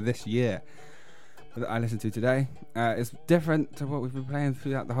earlier this year that I listened to today. It's different to what we've been playing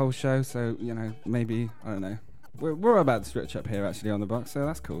throughout the whole show, so, you know, maybe, I don't know. We're about to switch up here, actually, on the box, so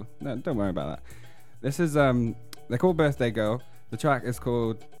that's cool. No, don't worry about that. This is, they're called Birthday Girl. The track is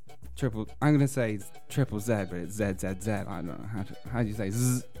called I'm going to say Triple Z, but it's ZZZ. I don't know. How do you say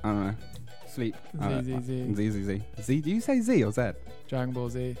Z? I don't know. Sleep. Z. Z. Do you say Z or Z? Dragon Ball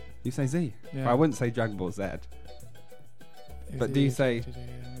Z. You say Z? Yeah. But I wouldn't say Dragon Ball Z. But do you say...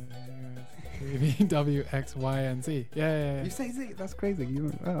 W, X, Y, and Z. Yeah. You say Z? That's crazy.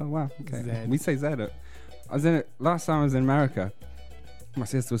 Oh, wow. Okay. Z. We say Z. Last time I was in America, my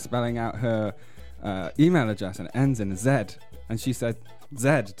sister was spelling out her email address and it ends in a Z. And she said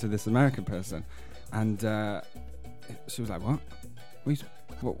Z to this American person. And she was like, what?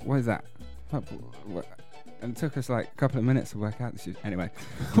 What is that? What? And it took us like a couple of minutes to work out. Anyway.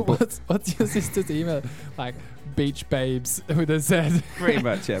 What's your sister's email? Like Beach Babes with a Z. Pretty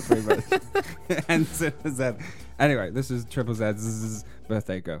much, yeah, pretty much. Ends in a Z. Anyway, this is Triple Z's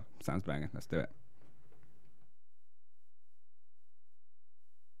Birthday Girl. Sounds banging. Let's do it.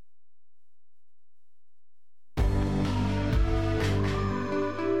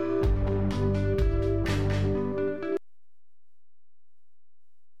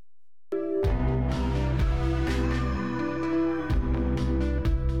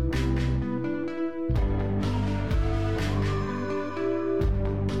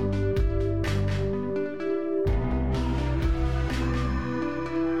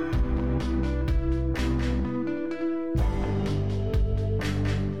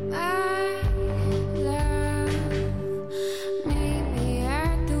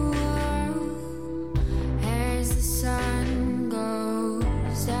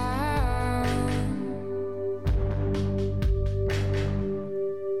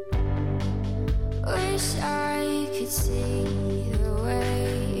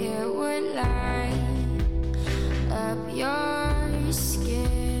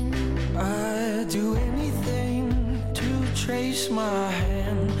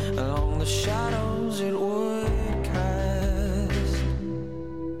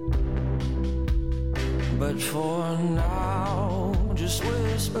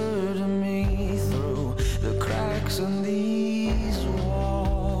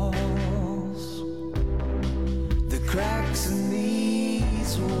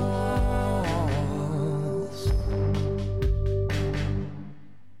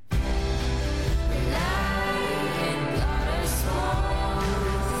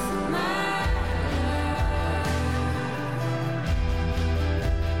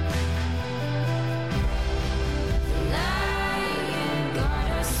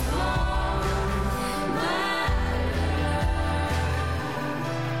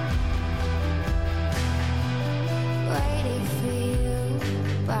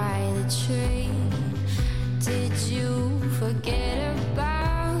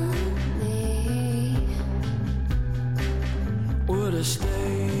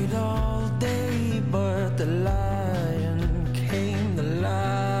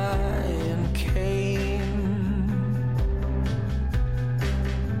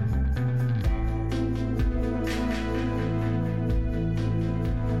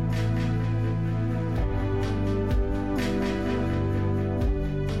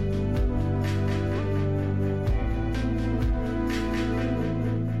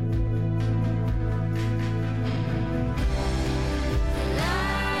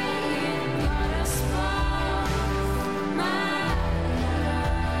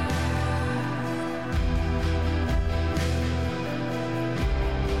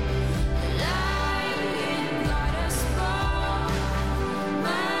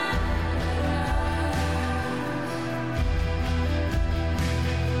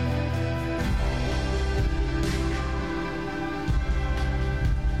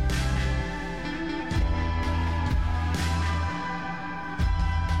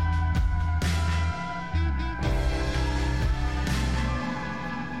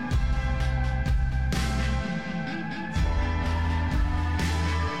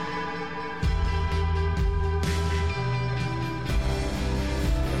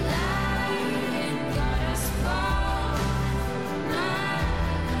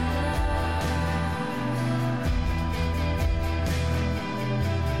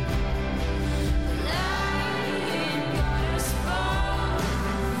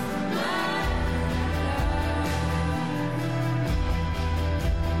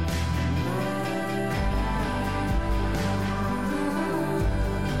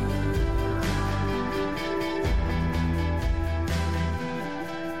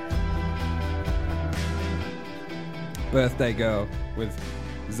 Birthday Girl with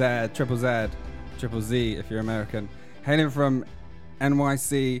Triple Z if you're American. Hailing from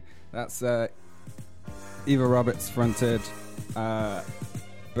NYC, that's Eva Roberts fronted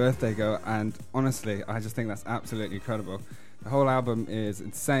Birthday Girl, and honestly, I just think that's absolutely incredible. The whole album is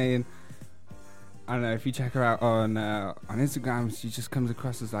insane. I don't know, if you check her out on Instagram, she just comes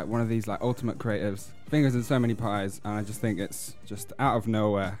across as like one of these like ultimate creatives, fingers in so many pies, and I just think it's just out of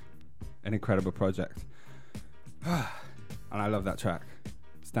nowhere an incredible project. And I love that track.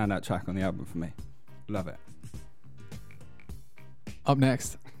 Standout track on the album for me. Love it. Up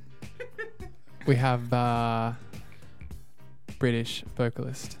next, we have British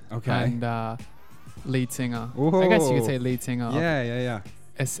vocalist and lead singer. Whoa. I guess you could say lead singer. Yeah.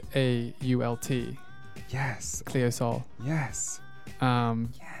 Sault. Yes. Cleo Soul. Yes.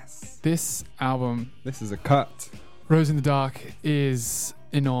 Yes. This album, this is a cut. Rose in the Dark, is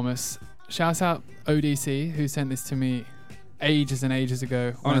enormous. Shouts out ODC, who sent this to me ages and ages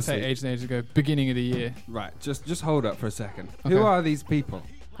ago. When Honestly. I say ages and ages ago, beginning of the year. Right, just hold up for a second. Okay. Who are these people?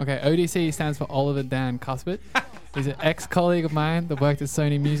 Okay, ODC stands for Oliver Dan Cuthbert. He's an ex-colleague of mine that worked at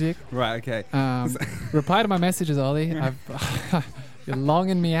Sony Music. Right, okay. Reply to my messages, Ollie. You're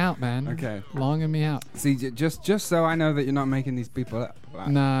longing me out, man. Okay. Longing me out. See, just so I know that you're not making these people up. Like,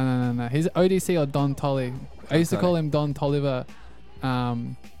 No. He's ODC or Don Tolly. I used to call him Don Tolliver,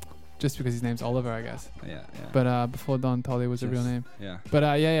 just because his name's Oliver, I guess. Yeah. But before Don Tolly was a real name. Yeah.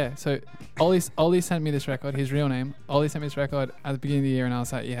 But yeah. So Ollie sent me this record, his real name. Ollie sent me this record at the beginning of the year, and I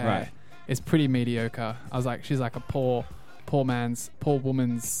was like, yeah, Right. it's pretty mediocre. I was like, she's like a poor woman's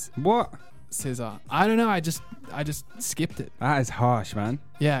What? scissor. I don't know. I just skipped it. That is harsh, man.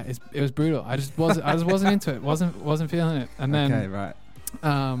 Yeah, it was brutal. I just wasn't into it. Wasn't feeling it. And then Okay, right.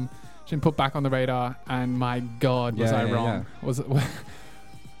 she put back on the radar, and my God, was I wrong? Yeah. Was it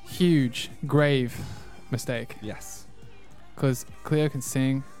huge, grave mistake? Yes. Because Cleo can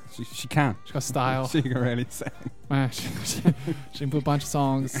sing. She can. She's got style. She can really sing. Man, she can put a bunch of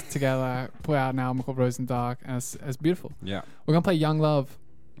songs together, put out an album called Rose in the Dark, and it's beautiful. Yeah. We're gonna play Young Love.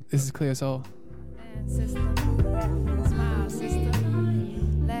 This is Cleo Soul. Sister, smile, sister,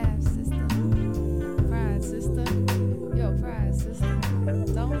 laugh, sister, pride, sister, your pride, sister,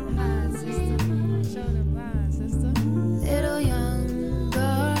 don't hide, sister, show them blind, sister. Little young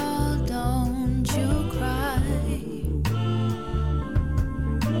girl, don't you cry.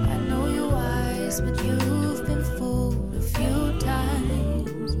 I know you're wise, but you've been fooled a few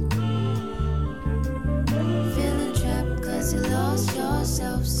times. Feeling trapped 'cause you lost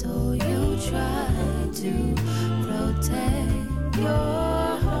yourself, so you try to protect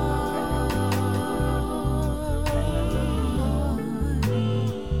your heart.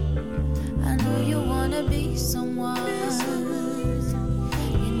 I know you wanna be someone,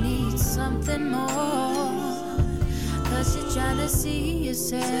 you need something more, 'cause you're trying to see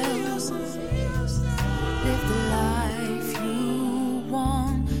yourself, live the life you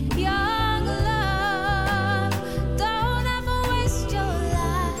want. Young love, don't ever waste your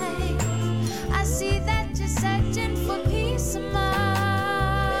life. I see that you're searching for peace of mind.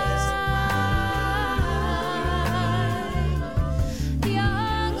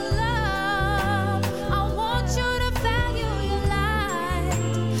 Young love, I want you to value your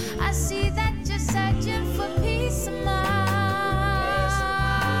life. I see that you're searching for peace of mind.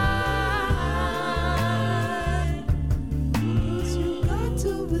 You got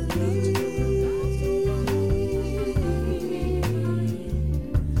to believe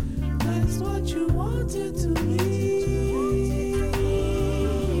that's what you wanted to be.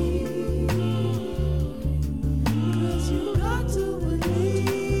 'Cause you got to believe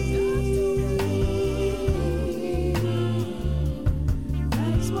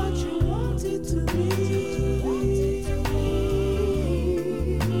that's what you wanted to be.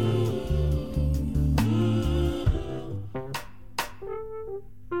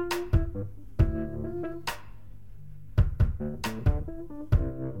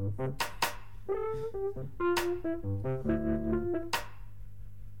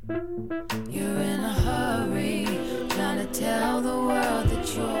 You're in a hurry, trying to tell the world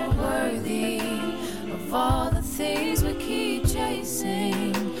that you're worthy of all the things we keep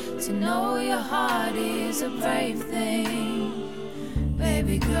chasing. To know your heart is a brave thing.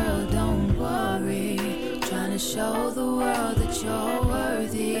 Baby girl, don't worry, trying to show the world that you're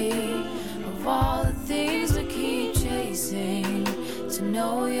worthy of all the things we keep chasing. To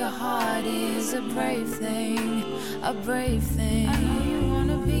know your heart is a brave thing, a brave thing. I know you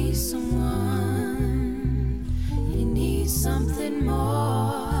wanna be someone, you need something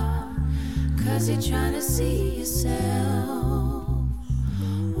more, 'cause you're trying to see yourself,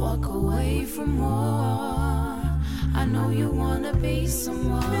 walk away from more. I know you wanna be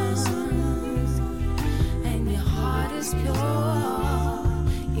someone, and your heart is pure.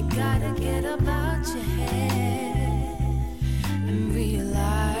 You gotta get up out your head and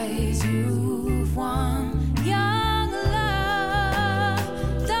realize you've won. Young love,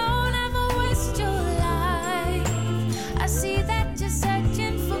 don't ever waste your life. I see that you're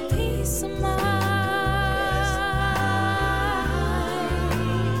searching for peace of mind.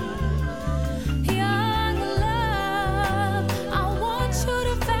 Young love, I want you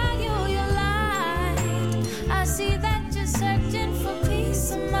to value your life. I see that you're searching for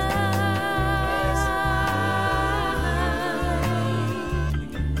peace of mind.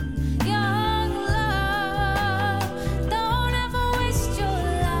 Young love, don't ever waste your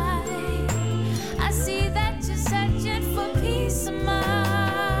life. I see that you're searching for peace of mind.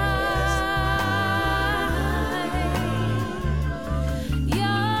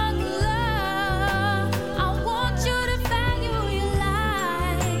 Young love, I want you to value your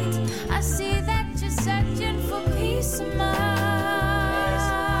light. I see that you're searching for peace of mind.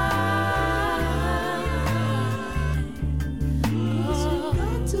 Oh,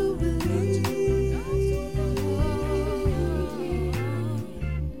 got to believe.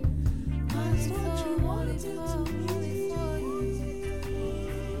 That's what you wanted to be for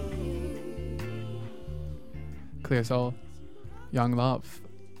you. Clear Soul, Young Love,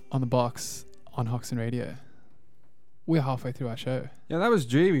 on the box on Hawthorne Radio. We're halfway through our show. Yeah, that was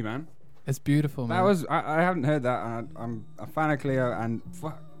dreamy, man. It's beautiful, man. That was I haven't heard that. I'm a fan of Cleo, and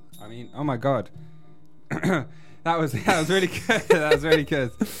I mean, oh my god, that was really good. That was really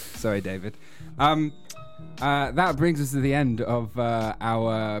good. Sorry, David. That brings us to the end of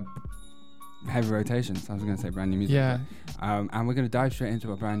our heavy rotations. I was going to say brand new music. Yeah. And we're going to dive straight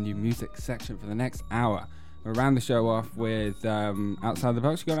into a brand new music section for the next hour. We'll round the show off with Outside the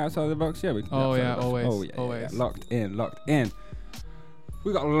Box. You going outside the box? Yeah, we can. go Oh, outside yeah, the box. always, Oh yeah, always. yeah. Locked in.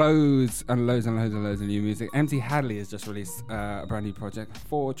 We got loads and loads and loads and loads of new music. MT Hadley has just released a brand new project,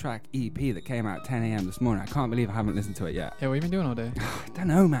 4-track EP that came out at 10 a.m. this morning. I can't believe I haven't listened to it yet. Yeah, what have you been doing all day? I don't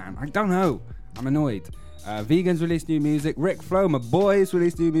know, man. I don't know. I'm annoyed. Vegans released new music. Rick Flo, my boys,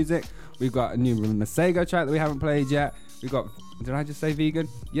 released new music. We've got a new Masego track that we haven't played yet. We've got, did I just say vegan?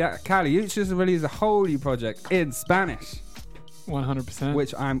 Yeah, Cali Uchis released a whole new project in Spanish, 100%.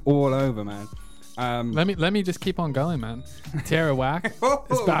 which I'm all over, man. Let me just keep on going, man. Tara Whack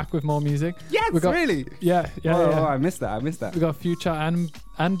is back with more music. Yes, We got- really? Yeah. Oh, I missed that. We got Future and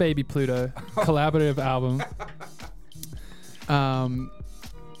Baby Pluto collaborative album.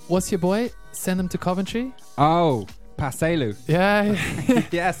 What's your boy? Send them to Coventry. Oh, Paselu. Yeah.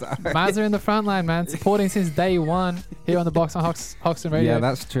 Yes. Maz are in the front line, man, supporting since day one here on the box on Hawthorne Radio. Yeah,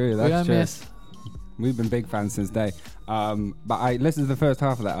 that's true. we That's don't true. miss. We've been big fans since day. But I listened to the first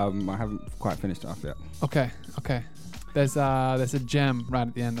half of that album. I haven't quite finished it off yet. Okay. There's a gem right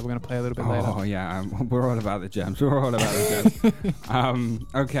at the end that we're gonna play a little bit later. Oh yeah, we're all about the gems. We're all about the gems.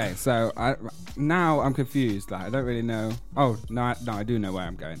 Okay, so now I'm confused. Like I don't really know. Oh no, I do know where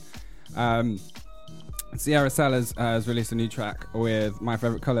I'm going. Sierra Sellers has released a new track with my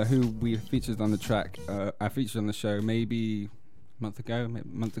favorite color, who we featured on the track. I featured on the show maybe a month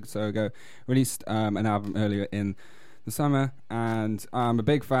or so ago. Released an album earlier in the summer, and I'm a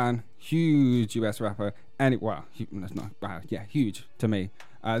big fan. Huge US rapper. Huge to me.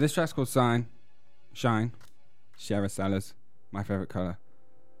 This track's called Shine. Sierra Sellers, my favorite color.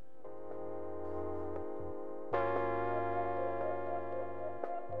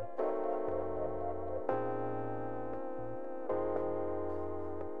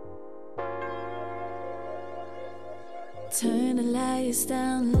 Turn the lights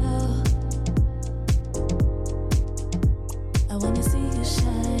down low. I wanna see you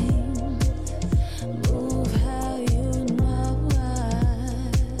shine. Move how you know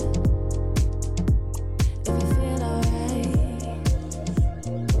why. If you feel alright,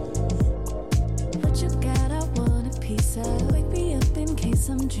 what you got, I want a piece of. Wake me up in case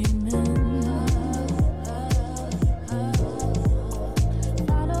I'm dreaming.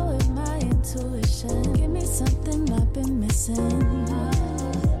 Following my intuition. Give me something I've been missing.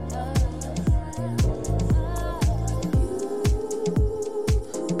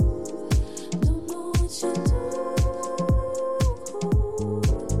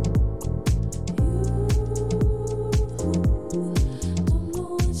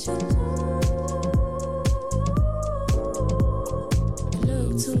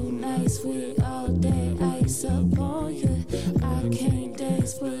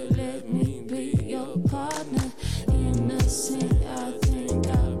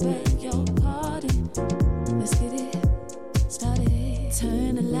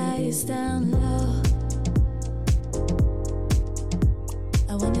 Down low.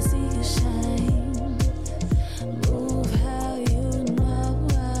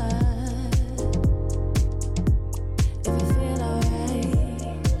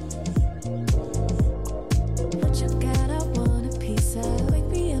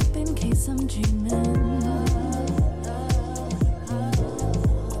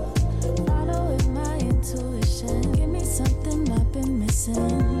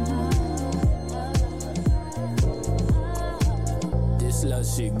 This love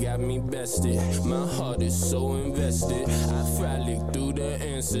shit got me bested. My heart is so invested. I frolic through the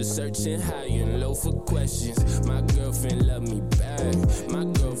answers, searching high and low for questions. My girlfriend love me back. My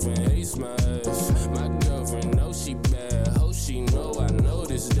girlfriend hates my ass. My girlfriend knows she bad. Hope she know I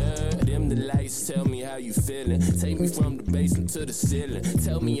noticed that. Dim the lights, tell me how you feeling. Take me from the basement to the ceiling.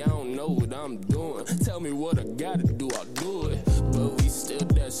 Tell me I don't know what I'm doing. Tell me what I gotta do, I'll do it. But we still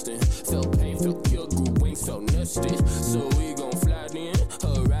destined. Felt pain, felt pure, grew wings, felt nested. So we gon' fly in,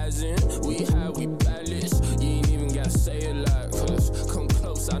 horizon. We high, we balanced. You ain't even gotta say it like, cause come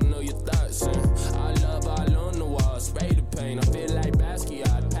close, I know your thoughts. And I love all on the wall, spray the paint. I feel like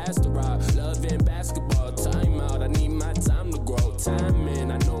Basquiat, pass the rod. Love and basketball, time out. I need my time to grow. Time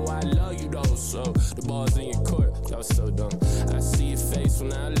in, I know I love you though. So the ball's in your court, y'all so dumb. I see your face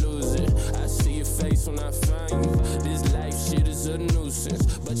when I lose it. I see your face when I find you. This life shit is a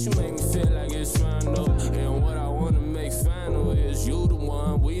nuisance, but you make me feel like it's fine though. And what I wanna make final is you the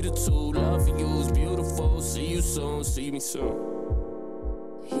one, we the two. Love for you is beautiful. See you soon, see me soon.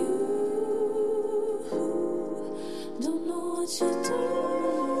 Don't know what you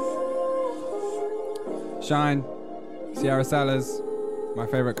do. Shine, Sierra Sellers, my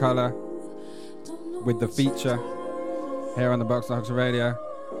favorite color, with the feature here on the Box Dogs Radio.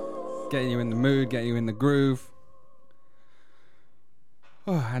 Getting you in the mood, getting you in the groove.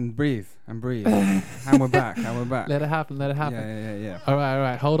 Oh, and breathe. And we're back, Let it happen. Yeah. All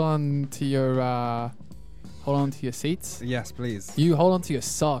right. Hold on to your seats. Yes, please. You hold on to your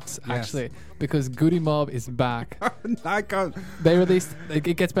socks, Yes. actually, because Goodie Mob is back. I can't. They released, it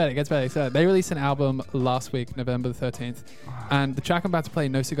gets better. So they released an album last week, November the 13th, and the track I'm about to play,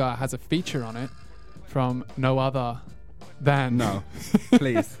 No Cigar, has a feature on it from no other than... No.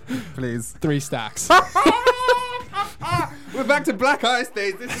 Please. 3 Stacks. We're back to Black Ice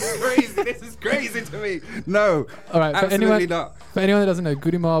days. This is crazy to me. No. All right, absolutely not. For anyone that doesn't know,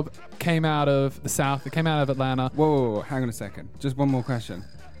 Goodie Mob came out of the South. It came out of Atlanta. Whoa, hang on a second. Just one more question.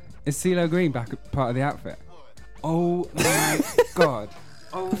 Is CeeLo Green back part of the outfit? Oh my god.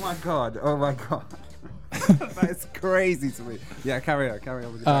 Oh my god. That's crazy to me. Yeah, carry on with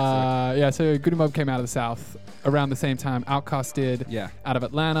your backstory. So Goodie Mob came out of the South around the same time Outkast did. Yeah. Out of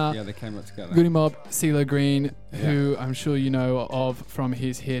Atlanta. Yeah, they came up together. Goodie Mob, CeeLo Green, who I'm sure you know of from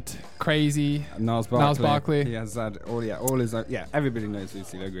his hit Crazy. Niles Barkley. He Yeah, has had all his everybody knows who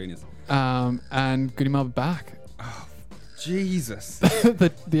CeeLo Green is. and Goodie Mob back. Oh, Jesus.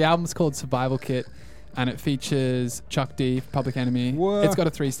 the album's called Survival Kit, and it features Chuck D, Public Enemy. Whoa. It's got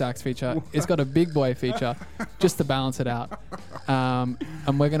a 3 Stacks feature. Whoa. It's got a Big Boy feature, just to balance it out. And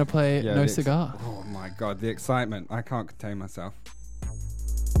we're going to play No Cigar. Oh my God, the excitement. I can't contain myself.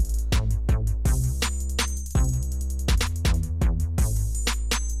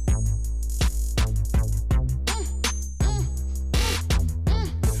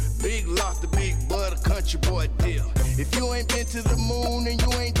 Big lock, the big butter, country boy deal. If you ain't been to the moon, then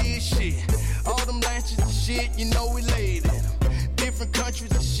you ain't did shit. All them lanches and shit, you know we laid in them. Different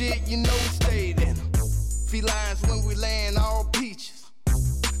countries and shit, you know we stayed in them. Felines when we land, all peaches.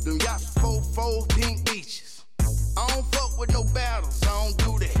 Them yachts, 4 pink beaches. I don't fuck with no battles, I don't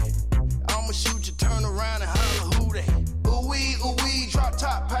do that. I'ma shoot you, turn around and holler who that. Ooh wee, drop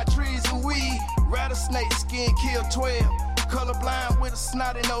top, Patrice, ooh wee. Rattlesnake skin, kill 12. Colorblind with a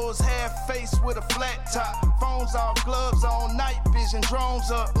snotty nose, half face with a flat top. Phones off, gloves on, night vision, drones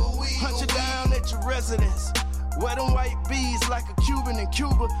up. Hunt you down at your residence. Wet and white bees like a Cuban in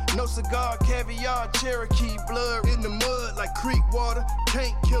Cuba. No cigar, caviar, Cherokee blood in the mud like creek water.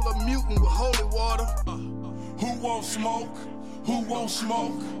 Can't kill a mutant with holy water. Who won't smoke? Who won't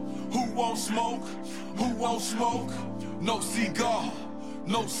smoke? Who won't smoke? Who won't smoke? No cigar,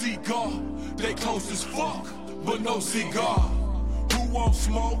 no cigar. They close as fuck, but no cigar. Who won't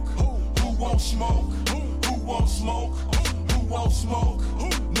smoke? Who won't smoke? Who won't smoke? Who won't smoke?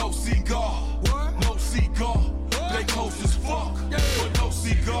 No cigar, no cigar. They close as fuck, but no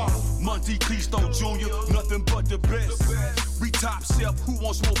cigar. Monte Cristo Jr., nothing but the best. We top shelf, who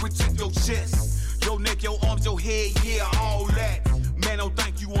won't smoke? Protect your chest. Your neck, your arms, your head, yeah, all that. Man, don't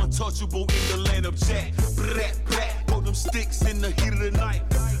think you untouchable in the land of Jack. Brat, throw them sticks in the heat of the night.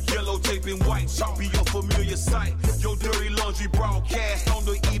 Yellow tape and white, Sharpie, your familiar sight. Your dirty laundry broadcast on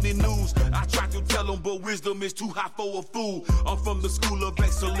the evening news. I try to tell them, but wisdom is too high for a fool. I'm from the school of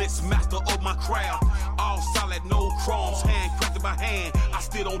excellence, master of my craft. All solid, no crumbs, hand crafted by hand. I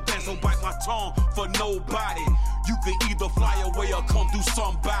still don't dance, don't bite my tongue for nobody. You can either fly away or come through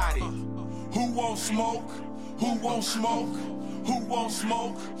somebody. Who won't smoke? Who won't smoke? Who won't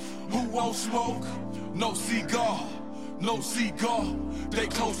smoke? Who won't smoke? No cigar, no cigar. They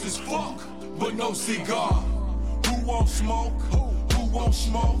close as fuck, but no cigar. Who won't smoke? Who won't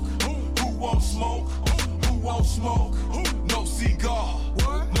smoke? Who won't smoke? Who won't smoke? No cigar.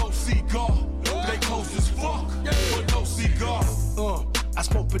 No cigar. They close as fuck, but no cigar. I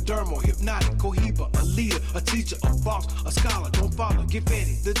smoke Padermo, hypnotic, cohiba, a leader, a teacher, a boss, a scholar, don't follow, get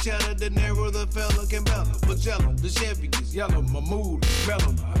petty. The cheddar, the narrow, the fella, Gambella, Magella, the Chevy is yellow, my mood is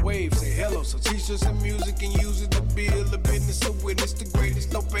mellow. My wave say hello, so teach us some music and use it to build a business, a witness, the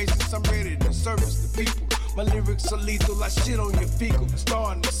greatest, no patience, I'm ready to service the people. My lyrics are lethal, like shit on your fecal.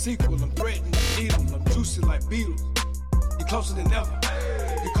 Starring the sequel, I'm threatening the needle, I'm juicy like Beatles. You're closer than ever,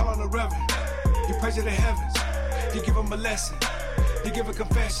 you're calling a reverend, you praise to the heavens, you give them a lesson. You give a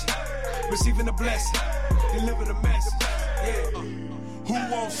confession, receiving a blessing, deliver the message. Yeah.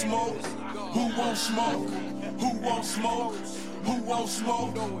 Who won't smoke? Who won't smoke? Who won't smoke? Who won't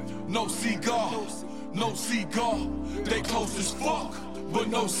smoke? No cigar. No cigar. They close as fuck, but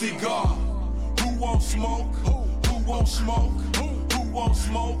no cigar. Who won't smoke? Who won't smoke? Who won't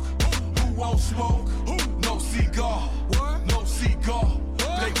smoke? Who won't smoke? No cigar. No cigar.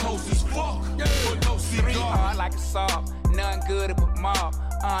 They close as fuck, but no cigar. 3 hard like a saw. None good but mob.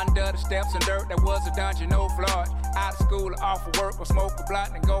 Under the steps and dirt, that was a dungeon, no floor. Out of school or off of work, or smoke a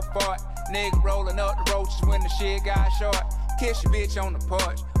blunt and go for it. Nigga rolling up the roaches when the shit got short. Kiss your bitch on the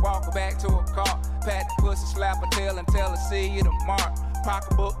porch, walk her back to her car. Pat the pussy, slap her tail and tell her see you tomorrow.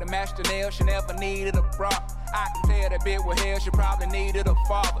 Pocketbook to match the nail, she never needed a bra. I can tell that bitch with hell, she probably needed a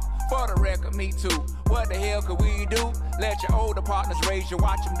father. For the record, me too. What the hell could we do? Let your older partners raise you,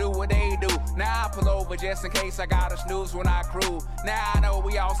 watch them do what they do. Now I pull over just in case I gotta snooze when I cruise. Now I know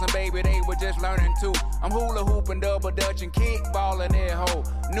we awesome, baby, they were just learning too. I'm hula hooping, double dutch and kickballing that hoe.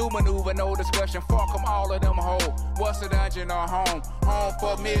 New maneuver, no discussion, fuck them, all of them hoe. What's a dungeon or home? Home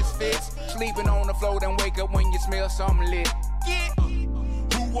for misfits. Sleeping on the floor, then wake up when you smell something lit. Yeah.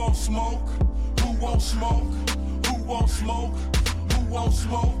 Who won't smoke? Who won't smoke? Who won't smoke? Who won't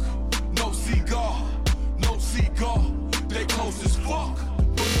smoke? No cigar, no cigar. They close as fuck,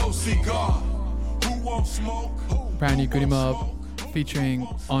 but no cigar. Who won't smoke? Brand new Goodie Mob featuring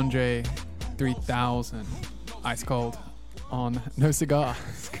Andre 3000, Ice Cold on No Cigar.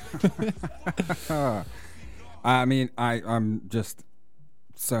 I mean, I'm just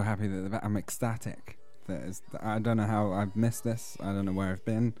so happy that I'm ecstatic. I don't know how I've missed this. I don't know where I've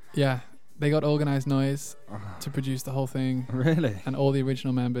been. Yeah. They got Organized Noise to produce the whole thing. Really? And all the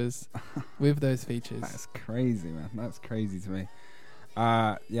original members with those features. That's crazy, man. That's crazy to me.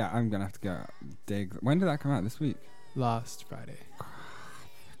 Yeah, I'm going to have to go dig. When did that come out? This week? Last Friday.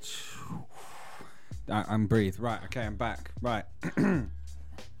 I'm breathed. Right, okay, I'm back. Right. I'm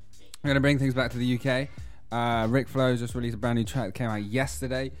going to bring things back to the UK. Rick Flow just released a brand new track that came out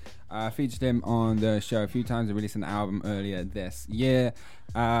yesterday. Featured him on the show a few times. He released an album earlier this year.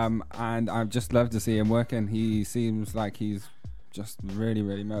 And I've just loved to see him working. He seems like he's just really,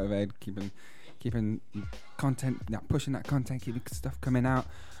 really motivated, keeping content, pushing that content, keeping stuff coming out.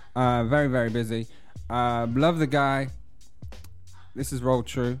 Very, very busy. Love the guy. This is Roll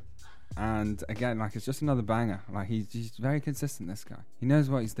True. And again, like, it's just another banger. Like, he's very consistent, this guy. He knows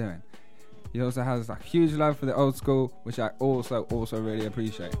what he's doing. He also has like huge love for the old school, which I also really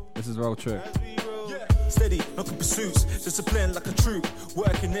appreciate. This is Roll True. Steady, knocking pursuits, discipline like a troop.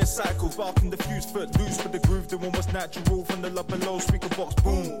 Working in cycles, barking the fuse, foot loose with the groove, doing what's natural from the love below, speaker box,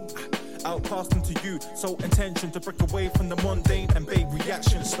 boom. Outcasting to you, so intention to break away from the mundane and bait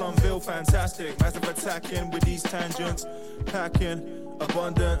reaction. Slumville, fantastic, massive attacking with these tangents, packing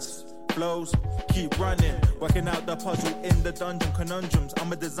abundance. Flows, keep running, working out the puzzle in the dungeon conundrums.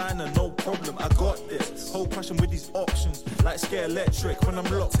 I'm a designer, no problem, I got this. Whole crushing with these options, like scare electric when I'm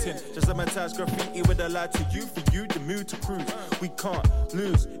locked in. Just a mentage graffiti with a lie to you, for you, the mood to cruise. We can't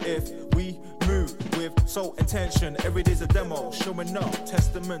lose if we move with soul intention. Every day's a demo, showing up,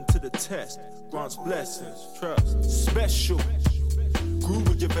 testament to the test. Grants blessings, trust, special. Groove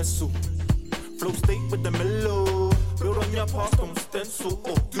with your vessel, flow state with the mellow. Build on your past, don't stencil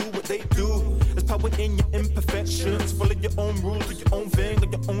or do what they do. There's power in your imperfections. Follow your own rules, do your own thing,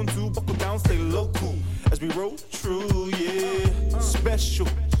 like your own do. Buckle down, stay local. As we roll true, yeah. Special.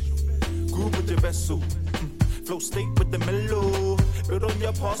 Groove with your vessel. Flow state with the mellow. Build on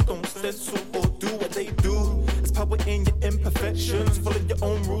your past, don't stencil or do what they do. There's power in your imperfections. Follow your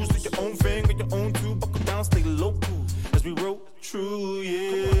own rules, do your own thing, like your own do. Buckle down, stay local. As we roll true,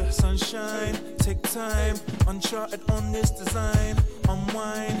 yeah. Sunshine, take time. Uncharted on this design.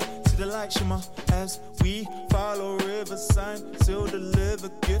 Unwind, see the light shimmer as we follow river sign. Still deliver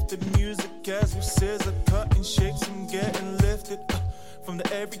gifted music as we scissor, cutting shapes and getting lifted from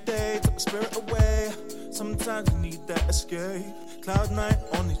the everyday, took the spirit away. Sometimes you need that escape. Cloud nine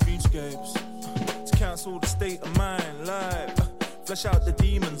on these dreamscapes. To cancel the state of mind live. Flesh out the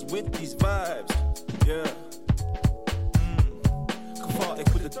demons with these vibes. Yeah.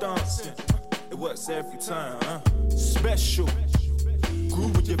 Cathartic with the dancing. It works every time. Special.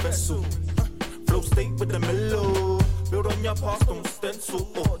 Groove with your vessel. Flow state with the mellow. Build on your past, don't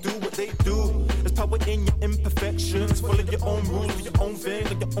stencil or do what they do. There's power in your imperfections. Follow your own rules, do your own thing,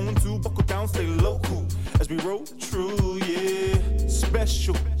 like your own too. Buckle down, stay local. As we roll true, yeah.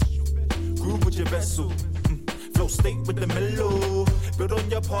 Special. Groove with your vessel. Flow state with the mellow. Build on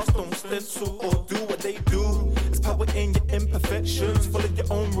your past, don't stencil or do what they do. There's power in your imperfections. Follow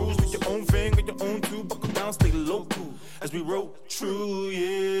your own rules, do your own thing, like your own too. Buckle down, stay local. As we roll true,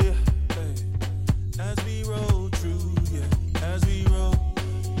 yeah. As we roll true, yeah. As we roll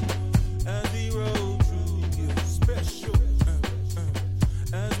true, yeah. Special.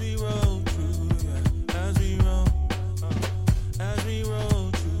 As we roll true, yeah. As we roll true, yeah. As we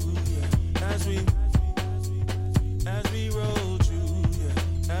roll true, yeah.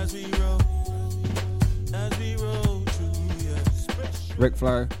 As we roll true, yeah. Special. Rick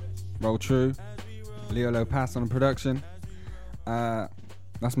Flo, Roll True, Leo Lopez on the production.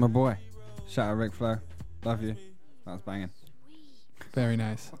 That's my boy. Shout out Rick Flo. Love you. That was banging. Very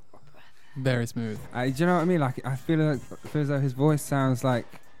nice. Very smooth. Do you know what I mean? Like, I feel as though his voice sounds like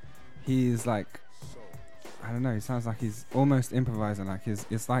he's like, I don't know. He sounds like he's almost improvising. Like his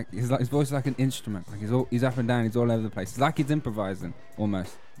voice is like an instrument. Like he's up and down. He's all over the place. It's like he's improvising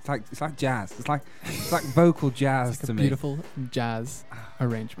almost. It's like jazz. It's like vocal jazz it's like to a me. Beautiful jazz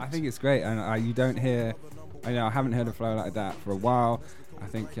arrangement. I think it's great, and you don't hear. I haven't heard a flow like that for a while. I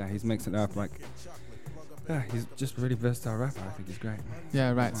think he's mixing it up like. Yeah, he's just a really versatile rapper. I think he's great.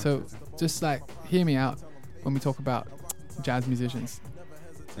 Yeah, right. So just like hear me out when we talk about jazz musicians.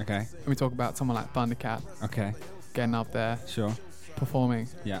 Okay. When we talk about someone like Thundercat. Okay. Getting up there. Sure. Performing.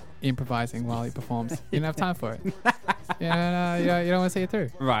 Yeah. Improvising while he performs. You don't have time for it. You don't want to see it through.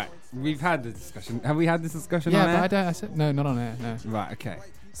 Right. We've had the discussion. Have we had this discussion on Yeah, air? but I said no, not on air. No. Right. Okay.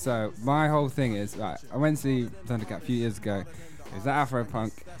 So my whole thing is, I went to see Thundercat a few years ago. It was at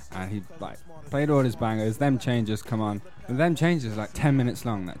Afropunk, and he played all his bangers. Them Changes come on. And Them Changes is like 10 minutes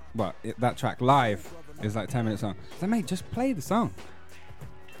long. That track live is like 10 minutes long. So mate, just play the song.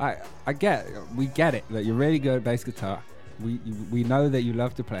 We get it that you're really good at bass guitar. We know that you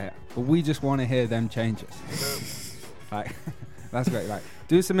love to play it, but we just want to hear Them Changes. That's great. Like,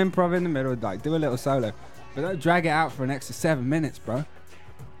 do some improv in the middle, do a little solo, but don't drag it out for an extra 7 minutes, bro.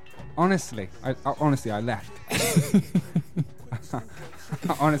 Honestly, I left.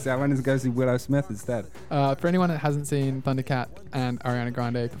 Honestly, I went to go see Willow Smith instead. For anyone that hasn't seen Thundercat and Ariana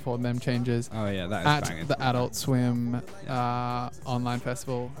Grande perform Them Changes, oh yeah, that is at banging. the Adult Swim online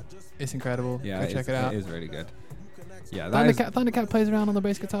festival, it's incredible. Yeah, go check it out. It is really good. Yeah, Thundercat plays around on the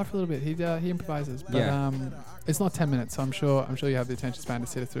bass guitar for a little bit. He improvises, but it's not 10 minutes, so I'm sure you have the attention span to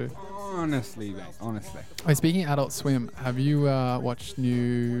sit it through. Honestly, mate. Honestly. Wait, speaking of Adult Swim, have you watched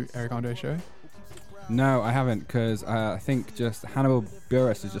new Eric Andre show? No, I haven't, because I think just Hannibal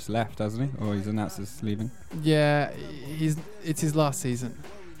Buress has just left, hasn't he? Or he's announced he's leaving. Yeah, it's his last season.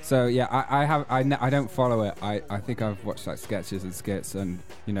 So yeah, I don't follow it. I think I've watched like sketches and skits and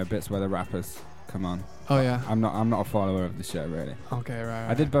bits where the rappers come on. Oh yeah. I'm not a follower of the show really. Okay, right.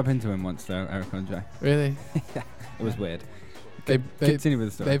 I did bump into him once though, Eric Andre. Really? Yeah, it was weird. Continue with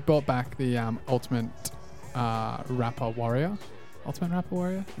the story. They've brought back the Ultimate Rapper Warrior. Ultimate Rapper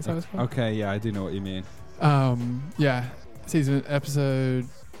Warrior? Is that what it's called? Okay, yeah, I do know what you mean. Yeah, episode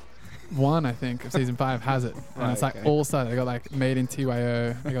 1, I think, of season 5 has it. And it's like all stars. They got like Made in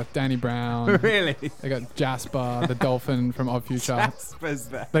TYO. They got Danny Brown. Really? They got Jasper, the dolphin from Odd Future. Jasper's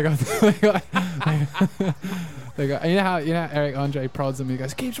there. They got and you know how Eric Andre prods him. He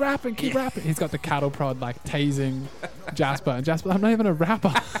goes, keep rapping. He's got the cattle prod like tasing Jasper. And Jasper, I'm not even a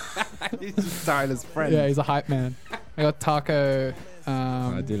rapper. He's just Tyler's friend. Yeah, he's a hype man. I got Taco.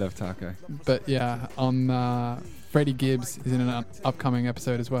 I do love Taco. But yeah, on Freddie Gibbs is in an upcoming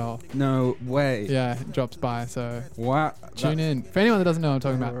episode as well. No way. Yeah, it drops by. So what? Tune in. For anyone that doesn't know what I'm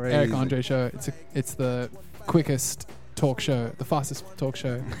talking about, Crazy. Eric Andre show. It's the quickest talk show, the fastest talk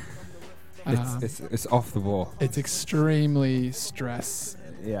show. It's off the wall. It's extremely stress.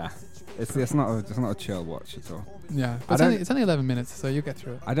 Yeah. It's not a chill watch at all. Yeah, but it's only 11 minutes, so you'll get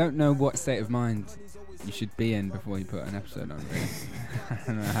through it. I don't know what state of mind you should be in before you put an episode on. Really. I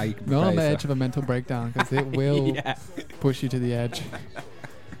don't know how you can. Not on the edge of a mental breakdown because it will push you to the edge.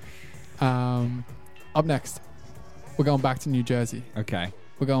 Up next, we're going back to New Jersey. Okay.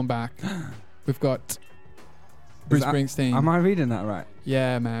 We're going back. We've got Bruce Springsteen. Am I reading that right?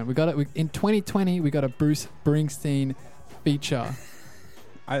 Yeah, man. We got it. In 2020, we got a Bruce Springsteen feature.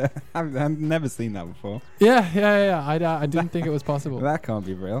 I've never seen that before. Yeah. I didn't think it was possible. That can't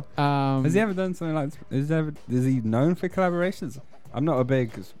be real. Has he ever done something like this? Is he known for collaborations? I'm not a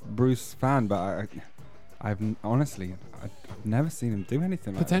big Bruce fan, but I've never seen him do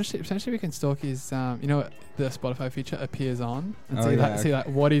anything like that. Potentially we can stalk his, the Spotify feature appears on and see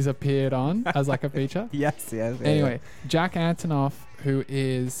what he's appeared on as like a feature. Yes. Anyway, Jack Antonoff, who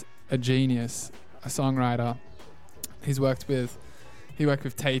is a genius, a songwriter, he worked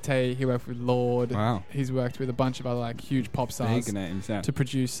with Tay-Tay, he worked with Lord. Wow. He's worked with a bunch of other like huge pop stars Big names, yeah. to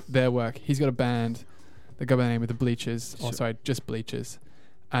produce their work. He's got a band that go by the name of the Bleachers, just Bleachers.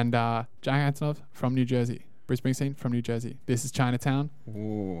 And Jack Antonoff from New Jersey. Bruce Springsteen from New Jersey. This is Chinatown.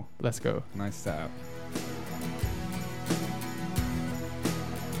 Ooh. Let's go. Nice setup.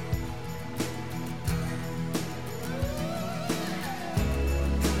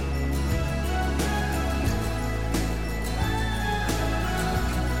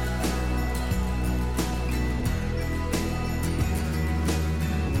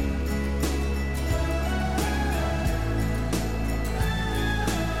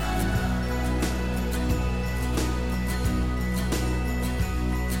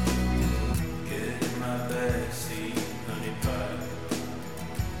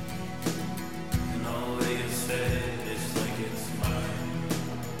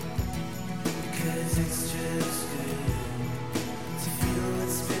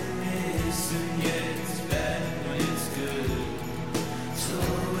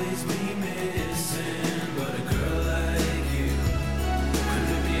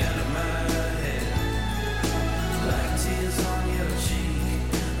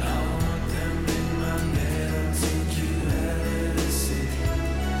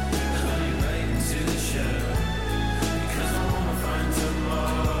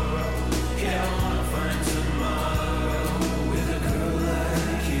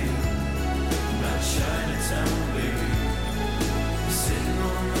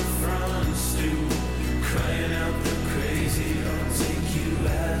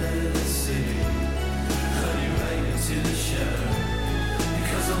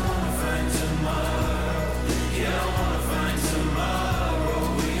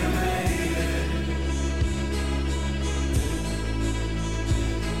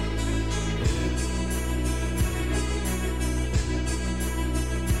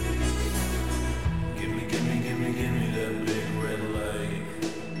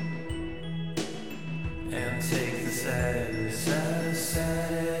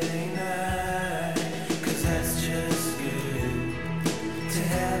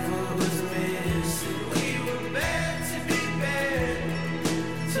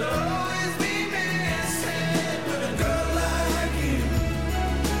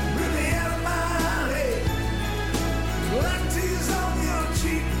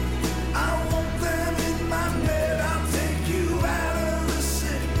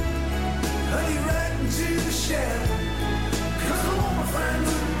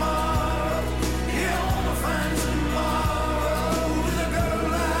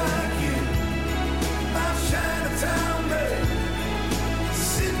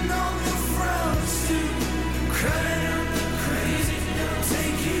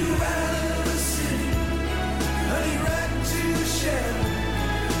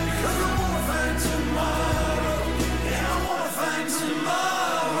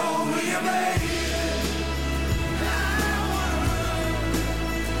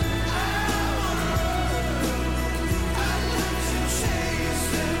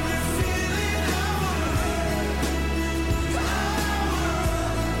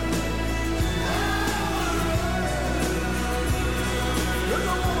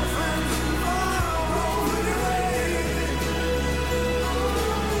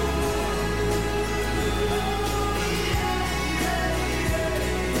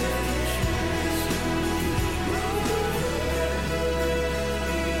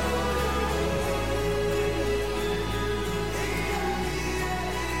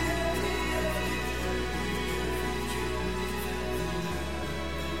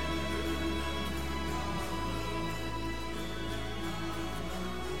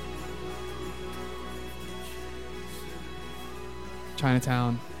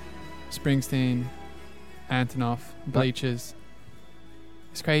 Chinatown, Springsteen, Antonoff, Bleachers.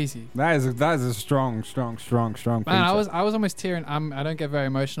 It's crazy. That is a strong. Man, I was almost tearing. I don't get very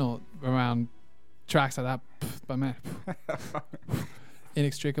emotional around tracks like that, but man,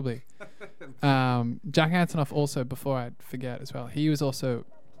 inextricably. Jack Antonoff also, before I forget as well, he was also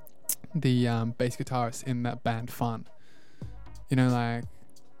the bass guitarist in that band Fun. You know, like,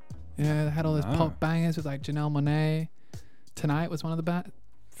 they had all those pop bangers with like Janelle Monáe. Tonight was one of the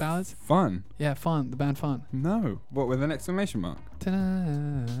ballads. Fun? Yeah, Fun, the band Fun. No. What, with an exclamation mark?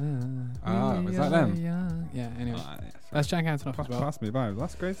 Tonight. Oh, was that them? Yeah, anyway. Yes. That's Jack Antonoff as well. Pass me by.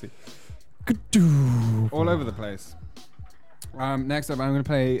 That's crazy. All over the place. Next up, I'm going to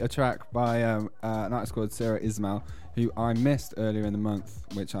play a track by an artist called Cero Ismael, who I missed earlier in the month,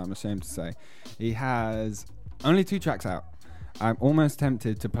 which I'm ashamed to say. He has only 2 tracks out. I'm almost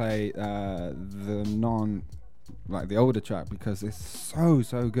tempted to play the older track because it's so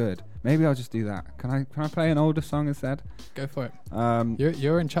good. Maybe I'll just do that. Can I play an older song instead? Go for it.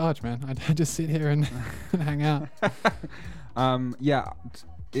 You're in charge, man. I just sit here and hang out. Yeah,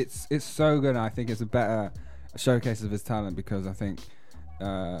 it's so good. I think it's a better showcase of his talent because I think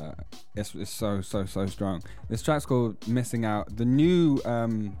it's so strong. This track's called Missing Out. The new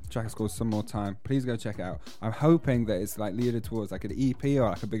track is called Some More Time. Please go check it out. I'm hoping that it's like leaded towards like an EP or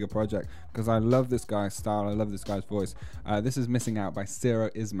like a bigger project because I love this guy's style. I love this guy's voice. This is Missing Out by Cero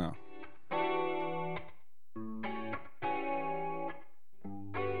Ismael.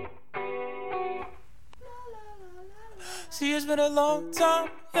 See, it's been a long time,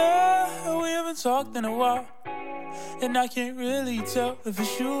 yeah, we haven't talked in a while. And I can't really tell if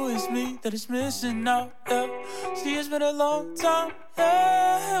it's you, it's me that is missing out, yeah. See, it's been a long time,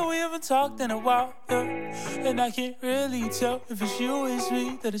 yeah, we haven't talked in a while, yeah. And I can't really tell if it's you, it's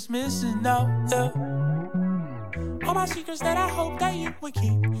me that is missing out, yeah. All my secrets that I hope that you would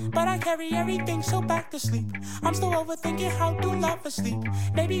keep, but I carry everything so back to sleep. I'm still overthinking how to love asleep.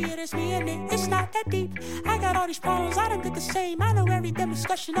 Maybe it is me and it's not that deep. I got all these problems, I don't get the same. I know every damn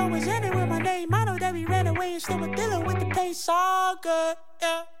discussion always ended with my name. I know that we ran away and still we're dealing with the pain. It's all good,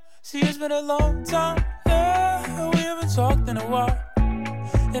 yeah. See, it's been a long time, yeah, we haven't talked in a while.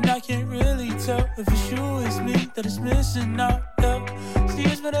 And I can't really tell if it's you, it's me that is missing out, yeah. See,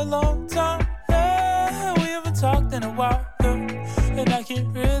 it's been a long time, yeah, we haven't talked in a while, yeah. And I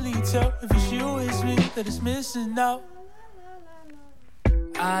can't really tell if it's you, it's me that is missing out.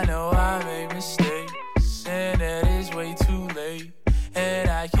 I know I made mistakes, and that is way too late. And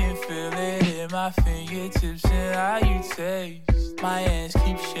I can feel it in my fingertips and how you taste. My hands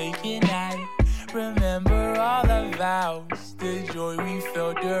keep shaking, I remember all the vows, the joy we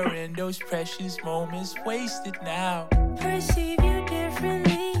felt during those precious moments wasted now. Perceive you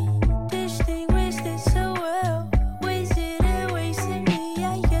differently, distinguish this so well. Wasted and wasted me,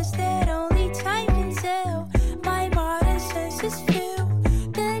 I guess that only time can tell. My modern senses feel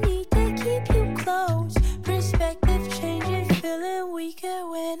the need to keep you close. Perspective changing, feeling weaker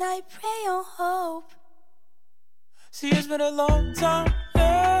when I pray on hope. See, it's been a long time,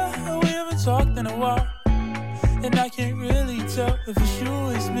 yeah, we haven't talked in a while. And I can't really tell if it's you,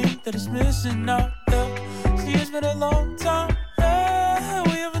 it's me that is missing out, yeah. See, it's been a long time, yeah,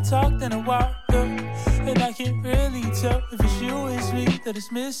 we haven't talked in a while, yeah. And I can't really tell if it's you, it's me that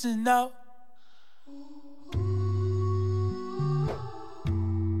is missing out.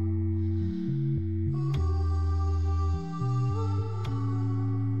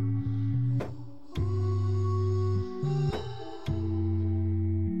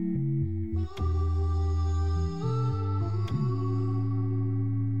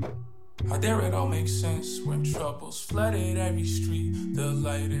 How dare it all make sense when troubles flooded every street.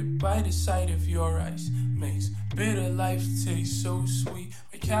 Delighted by the sight of your eyes makes bitter life taste so sweet.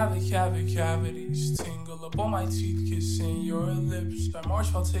 My cavities tingle up on my teeth, kissing your lips. I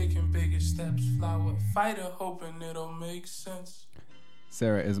march while taking bigger steps. Flower fighter hoping it'll make sense.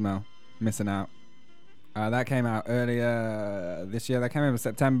 Cero Ismael, Missing Out. That came out earlier this year. That came out in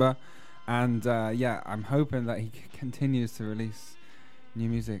September. And yeah, I'm hoping that he continues to release new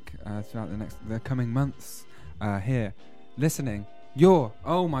music throughout the coming months. Here, listening.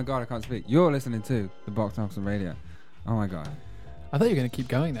 Oh my god, I can't speak. You're listening to the Box Office Radio. Oh my god. I thought you were going to keep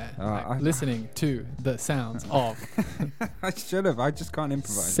going there. Listening to the sounds of. I should have. I just can't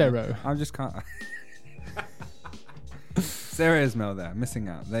improvise. Cero. I just can't. Cero Ismael there, Missing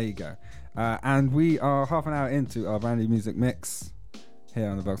Out. There you go. And we are half an hour into our brand new music mix here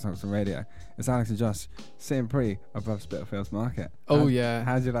on the Box Office Radio. It's Alex and Josh sitting pretty above Spitalfields Market. Yeah.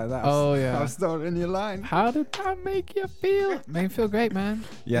 How'd you like that? Yeah. I was stolen your line. How did that make you feel? Made me feel great, man.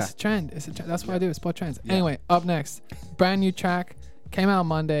 Yeah. It's a trend. That's what I do. It's spot trends. Yeah. Anyway, up next, brand new track. Came out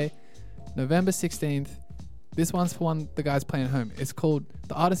Monday, November 16th. This one's for the guys playing at home. The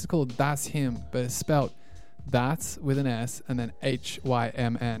artist is called Thatshymn, but it's spelled That's with an S and then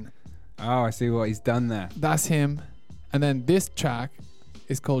Hymn. Oh, I see what he's done there. Thatshymn. And then this track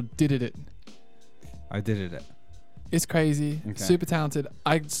is called DIDIDIT. I did it. It's crazy. Okay. Super talented.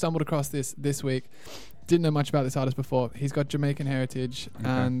 I stumbled across this week. Didn't know much about this artist before. He's got Jamaican heritage,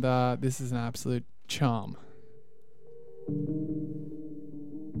 and this is an absolute charm.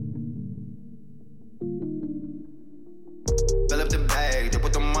 Fill up the bag, dip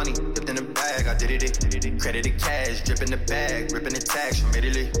with the money, dipped in the bag, I did it. Credited cash, drip in the bag, ripping the tax from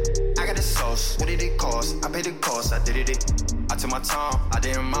Italy. I got the sauce, what did it cost? I paid the cost, I did it. I took my time, I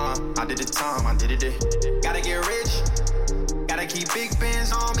didn't mind, I did the time, I did it. Gotta get rich, gotta keep big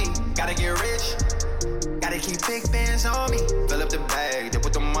bands on me. Gotta get rich, gotta keep big bands on me. Fill up the bag, dip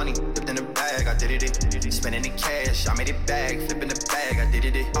with the money, dipped in the bag, I did it. Spending the cash, I made it back, flipping the bag, I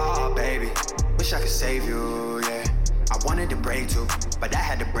did it. Oh baby, wish I could save you, yeah. I wanted to break through, but I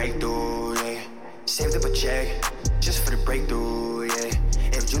had to break through, yeah. Saved up a check, just for the breakthrough, yeah.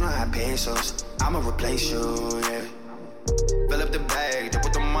 If you know how pesos, I'ma replace you, yeah. Fill up the bag, dip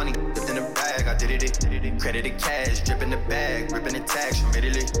with the money, dipped in the bag, I did it. Credited cash, drip in the bag, ripping the tax from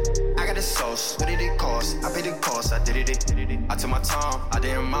Italy. I got the sauce, what did it cost? I paid the cost, I did it. I took my time, I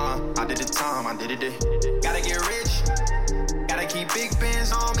didn't mind, I did the time, I did it. Gotta get rich, gotta keep big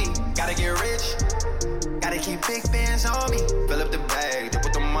bands on me. Gotta get rich, gotta keep big bands on me. Fill up the bag, dip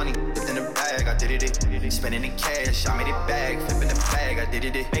with the money, dipped in the bag, I did it. Spending the cash, I made it back, flipping the bag, I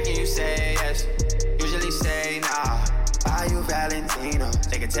did it. Making you say yes, usually say nah. Buy you Valentino,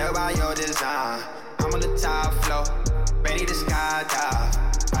 they can tell by your design. I'm on the top floor, ready to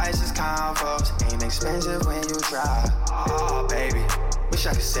skydive. Prices convos, ain't expensive when you try. Oh baby, wish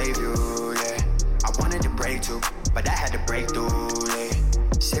I could save you, yeah. I wanted to break through, but I had to break through, yeah.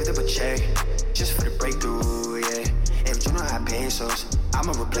 Saved up a check, just for the breakthrough, yeah. If you know how pesos,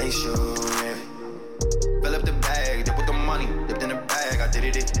 I'ma replace you, yeah. Fill up the bag, dip with the money, dipped in the bag, I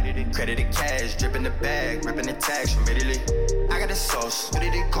did it. Credited cash, drip in the bag, ripping the tax from Italy. I got the sauce, what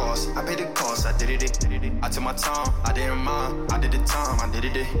did it cost? I paid the cost, I did it. I took my time, I didn't mind, I did the time, I did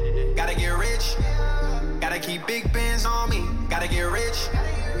it. Gotta get rich, gotta keep big bands on me. Gotta get rich,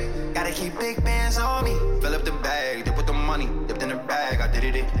 gotta keep big bands on me. Fill up the bag, dip with the money, dipped in the bag, I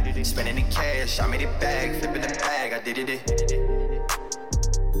did it. Spending the cash, I made it back, flipping the bag, I did it.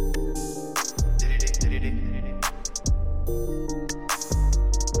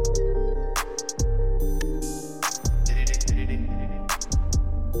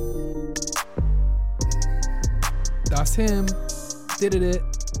 That's him.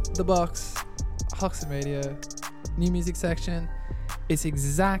 DIDIDIT. The Box. Hawthorne Radio. New music section. It's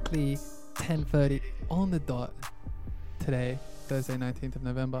exactly 10:30 on the dot today, Thursday, 19th of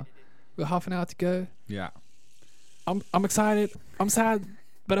November. We've got half an hour to go. Yeah. I'm excited. I'm sad,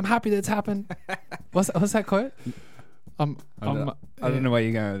 but I'm happy that it's happened. What's that quote? I don't know where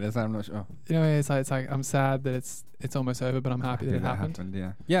you're going with this. I'm not sure. You know, it's like I'm sad that it's almost over, but I'm happy that it happened.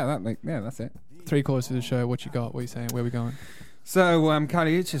 Yeah, that's it. 3 quarters of the show. What you got? What are you saying? Where are we going? So,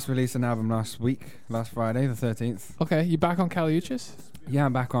 Uchis released an album last Friday, the 13th. Okay, you back on Uchis? Yeah,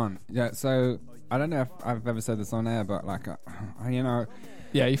 I'm back on. Yeah, so I don't know if I've ever said this on air, but like, you know.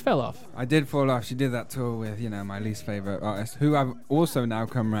 Yeah, you fell off. I did fall off. She did that tour with, my least favorite artist, who I've also now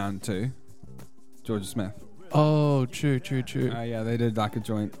come round to, Georgia Smith. Oh, true. Yeah, they did like a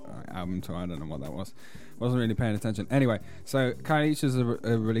joint album tour. I don't know what that was. Wasn't really paying attention. Anyway, so Uchis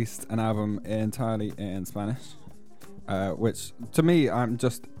released an album entirely in Spanish, which to me I'm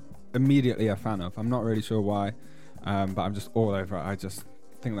just immediately a fan of. I'm not really sure why, but I'm just all over it. I just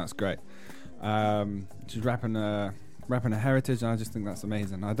think that's great. She's rapping her heritage, and I just think that's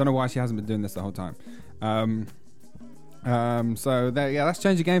amazing. I don't know why she hasn't been doing this the whole time. So that's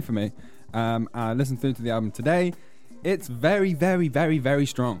changed the game for me. I listened through to the album today. It's very, very, very, very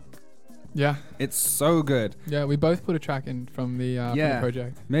strong. Yeah, it's so good. Yeah, we both put a track in from the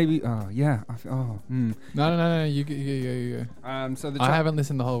project. Maybe. Oh yeah. No. You go. So I haven't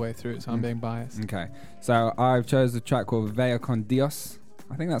listened the whole way through, so I'm being biased. Okay. So I've chose a track called Vaya con Dios.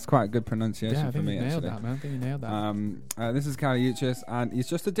 I think that's quite a good pronunciation for me. I think you nailed that. This is Uchis, and it's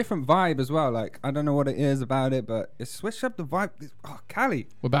just a different vibe as well. Like, I don't know what it is about it, but it's switched up the vibe. Oh, Cali.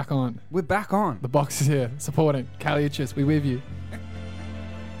 We're back on. The Box is here, supporting Uchis. We with you.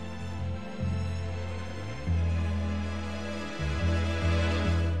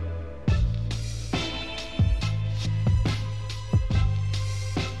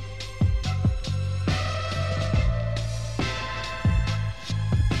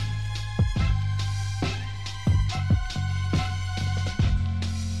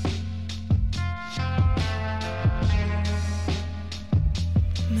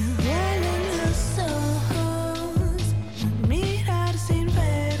 Me duelen los ojos, me mira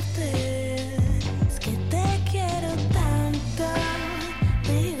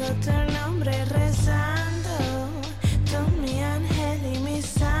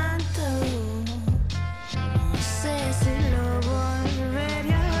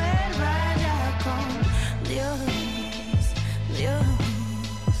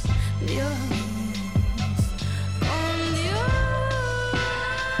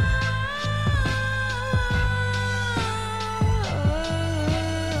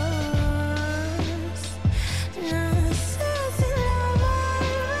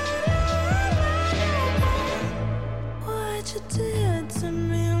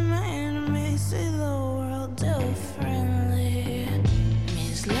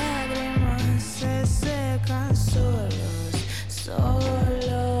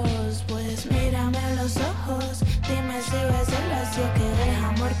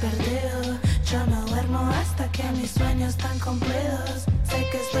están completos. Sé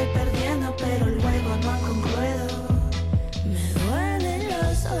que estoy perdiendo, pero el juego no ha concluido. Me duelen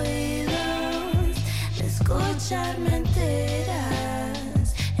los oídos de escuchar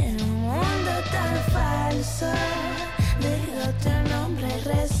mentiras en un mundo tan falso. Digo tu nombre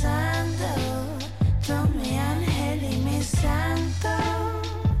rezando, tú mi ángel y mi santo.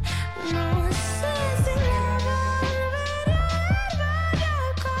 No sé si la volveré a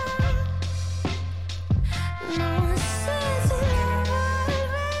ver con. No sé si la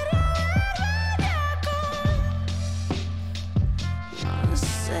volveré a ver con. No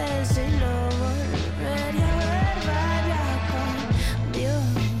sé si lo volveré a ver vaya con.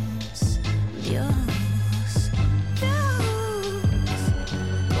 Dios, Dios.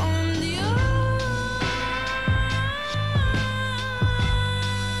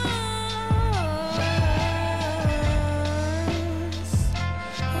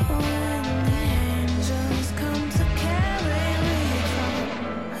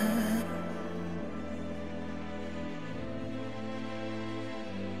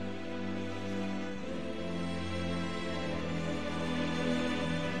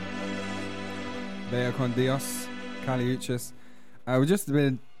 Vaya con Dios, Cali Uchis. We've just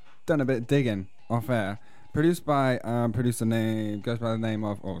done a bit of digging off air. Produced by producer name, goes by the name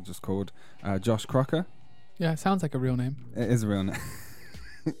of, or just called, Josh Crocker. Yeah, sounds like a real name. It is a real name.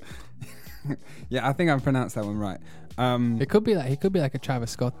 Yeah, I think I've pronounced that one right. It could be like he could be like a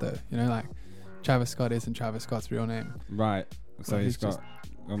Travis Scott though. You know, like Travis Scott isn't Travis Scott's real name. Right. So Well, he's got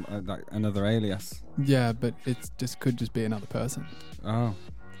like another alias. Yeah, but it's just could just be another person. Oh.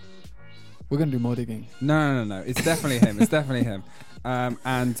 We're gonna do more digging. No. It's definitely him. It's definitely him.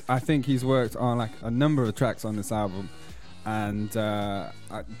 And I think he's worked on like a number of tracks on this album. And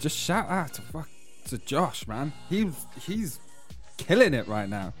just shout out to Josh, man. He's killing it right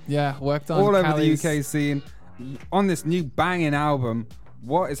now. Yeah, worked on all over Cali's the UK scene on this new banging album.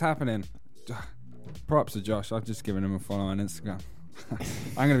 What is happening? Props to Josh. I've just given him a follow on Instagram.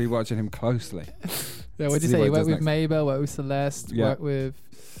 I'm going to be watching him closely. Yeah, what did you say? You worked with Mabel, worked with Celeste, worked with...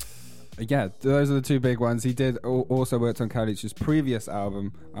 Yeah, those are the two big ones. He did also worked on Kalich's previous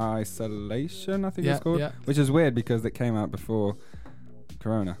album, Isolation, I think it's called, which is weird because it came out before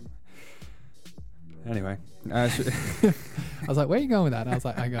Corona. Anyway. I was like, where are you going with that? And I was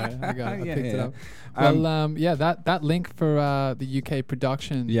like, I got it. I picked it up. Well, that link for the UK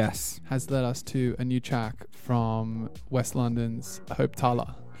production has led us to a new track from West London's Hope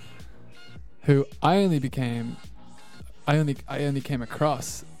Tala, who I only came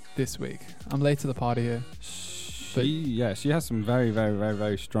across this week. I'm late to the party here. She has some very, very, very,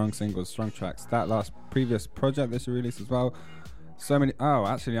 very strong singles, strong tracks. That last previous project that she released as well. So many. Oh,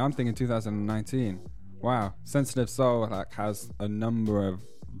 actually, I'm thinking 2019. Wow, Sensitive Soul has a number of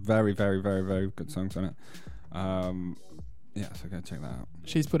very, very, very, very good songs on it. So go check that out.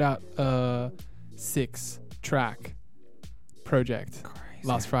 She's put out a 6-track project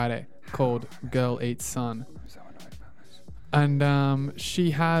last Friday called Girl Eats Sun. And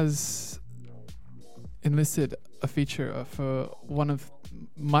she has enlisted a feature for one of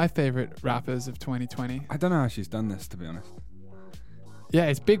my favorite rappers of 2020. I don't know how she's done this, to be honest. Yeah,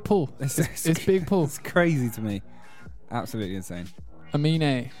 it's big pull. It's big pull. It's crazy to me. Absolutely insane.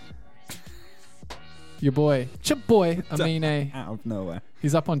 Amine. Your boy. Amine. Out of nowhere.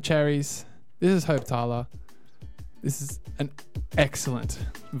 He's up on Cherries. This is Hope Tala. This is an excellent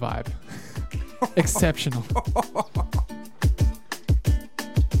vibe. Exceptional.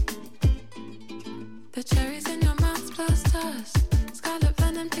 The cherries in your mouth blast us. Scarlet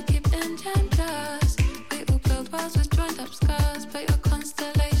venom to keep in jam jars. We all build walls with joined up scars, but your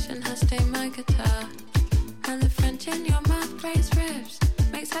constellation has stayed my guitar. And the French in your mouth raise ribs.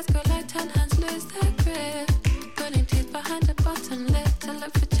 Makes heads go like 10 hands lose their grip. Putting teeth behind a bottom lip to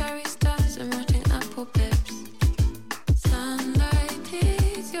look for cherry stars and watching apple pips. Sunlight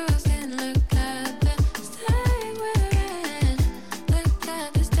heats your skin, look at the state we're in. Look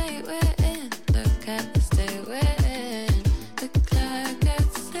at the state we're in. Look at the state we're in. The cloud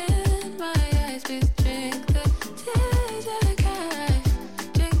gets in my eyes. Please drink the tears I cry.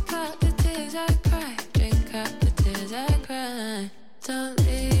 Drink up the tears I cry.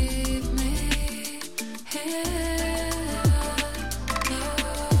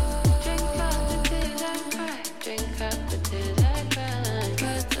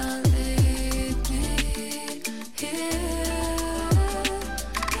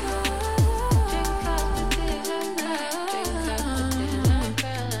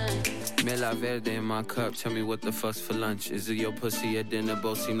 Verde in my cup. Tell me what the fuck's for lunch. Is it your pussy at dinner?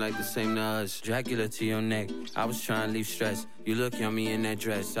 Both seem like the same to us. Dracula to your neck. I was trying to leave stress. You look yummy in that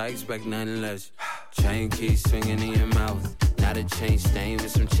dress. I expect nothing less. Chain keys swinging in your mouth. Not a chain stain with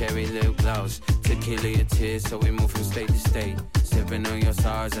some cherry lip gloss. Tequila your tears, so we move from state to state. Sipping on your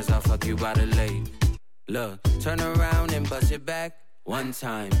stars as I fuck you by the lake. Look, turn around and bust it back. One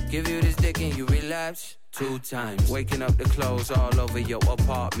time, give you this dick and you relapse. 2 times, waking up the clothes all over your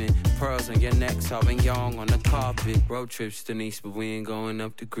apartment. Pearls on your neck, Sauvignon on the carpet. Road trips to Nice, but we ain't going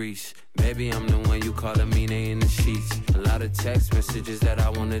up to Greece. Maybe I'm the one you call Amine in the sheets. A lot of text messages that I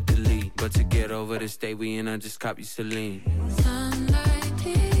wanna delete. But to get over the state we in, I just copy Celine. Sunlight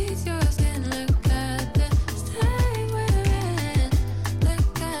tease your skin, look at the state we're in.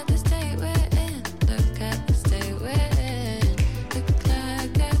 Look at the state we're in. Look at the state we're in. Look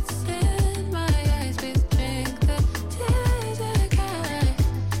like it's in my eyes. Please drink the tears I cry.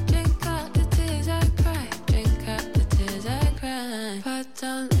 Drink out the tears I cry. Drink out the tears I cry. But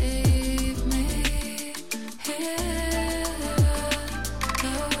don't leave me here.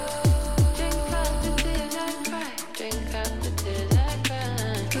 No. Drink out the tears I cry. Drink out the tears I cry.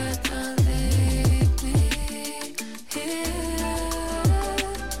 But don't leave me here.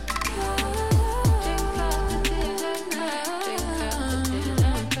 No. Drink out the tears I cry. Drink out the tears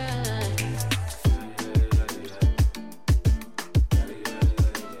I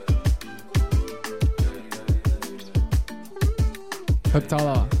Hook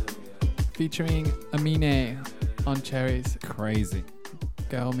Tala featuring Amine on Cherries. Crazy.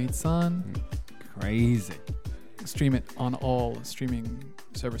 Girl Meets Sun. Crazy. Stream it on all streaming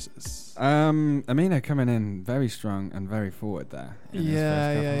services. Amine coming in very strong and very forward there. in his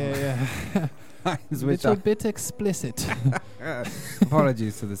first couple lines, which Little bit explicit.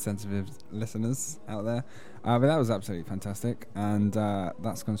 Apologies to the sensitive listeners out there. But that was absolutely fantastic. And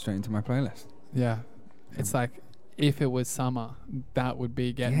that's gone straight into my playlist. Yeah. It's like, if it was summer, that would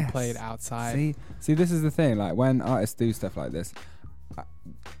be getting Yes. played outside. See, this is the thing. Like, when artists do stuff like this,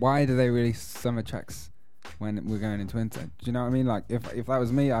 why do they release summer tracks when we're going into winter? Do you know what I mean? Like, if that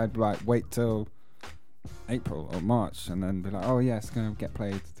was me, I'd like wait till April or March and then be like, oh yeah, it's gonna get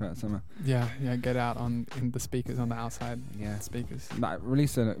played throughout summer. Yeah, get out in the speakers on the outside. Yeah, speakers. Like,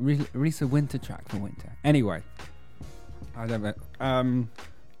 release a winter track for winter. Anyway, I don't.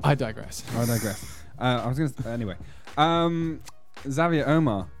 I digress. I was gonna. Anyway, Xavier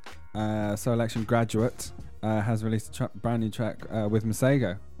Omar, Selection graduate, has released a brand new track with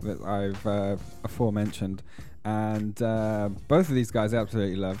Masego that I've aforementioned, and both of these guys I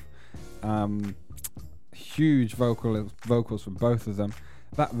absolutely love. Huge vocals from both of them.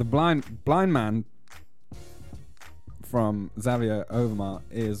 That the blind man from Xavier Omar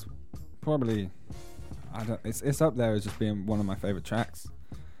is probably it's up there as just being one of my favorite tracks.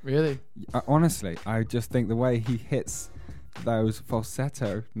 Really? Honestly, I just think the way he hits those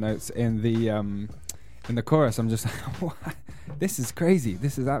falsetto notes in the chorus, I'm just like, what? This is crazy.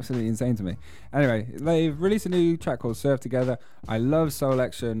 This is absolutely insane to me. Anyway, they've released a new track called Surf Together. I love Soul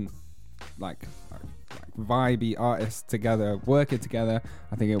Action, like vibey artists together, working together.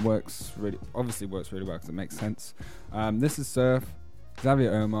 I think it works really well because it makes sense. This is Surf,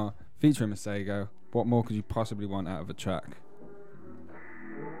 Xavier Omar, featuring Masego. What more could you possibly want out of a track?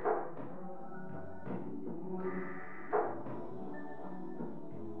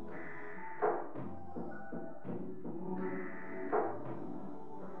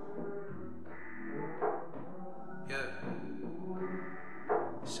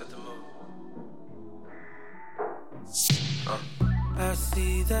 I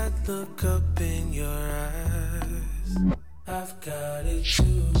see that look up in your eyes. I've got it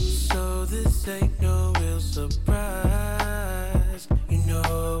too. So this ain't no real surprise. You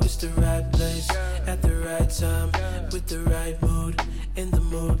know it's the right place at the right time with the right mood in the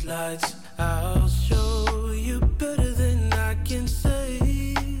mood lights. I'll show you better than I can say.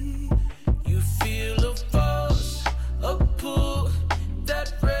 You feel a force, a pull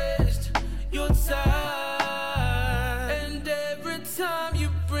that raised your tide.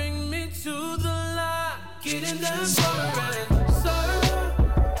 Getting down for a ride,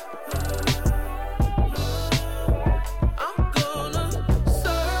 I'm gonna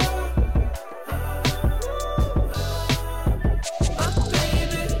surf.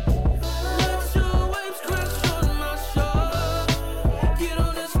 Baby, let your waves crash on my shore. Get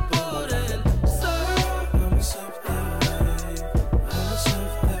on this boat and surf. I'ma surf that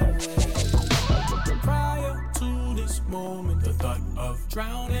way. Prior to this moment, the thought of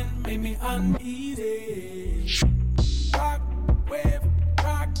drowning made me uneasy. Rock, wave,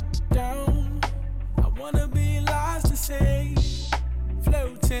 rock down. I wanna be lost to say.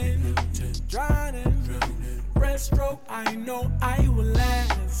 floating, drowning. Breaststroke, I know I will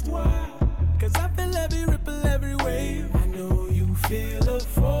last. Why? Cause I feel every ripple, every wave. I know you feel a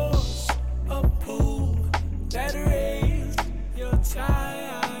force, a pull that raise your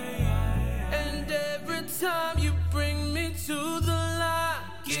tide. And every time you bring me to the light,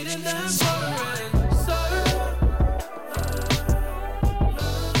 get in that water and surf.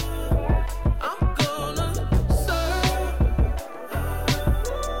 I'm gonna surf.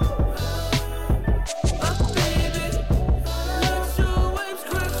 My baby, let your waves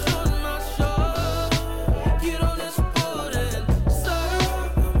crash on my shore. Get on this boat and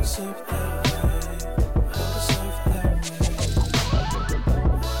surf. I'ma surf that way. I'ma surf that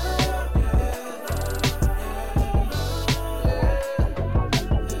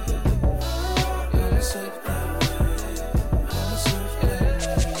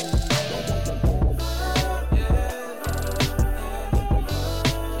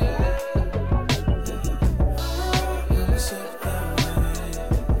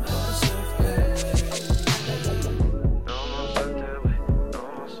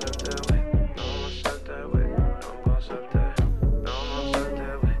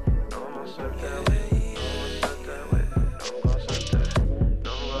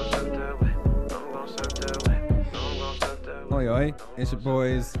Oi, oi. It's your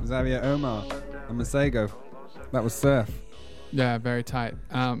boys, Xavier, Omar, and Masego. That was Surf. Yeah, very tight.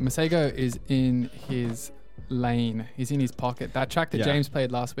 Masego is in his lane. He's in his pocket. That track that James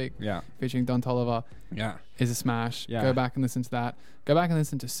played last week, featuring Don Toliver, is a smash. Yeah. Go back and listen to that. Go back and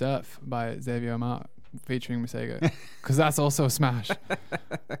listen to Surf by Xavier Omar, featuring Masego, because that's also a smash.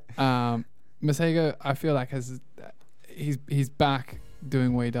 Masego, I feel like he's back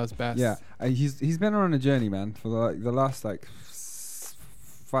doing what he does best. Yeah, he's been on a journey, man, for the last like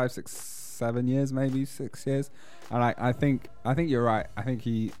 5, 6, 7 years, maybe 6 years. And I think you're right. I think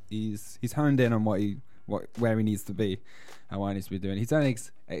he's honed in on where he needs to be and what he needs to be doing. He's done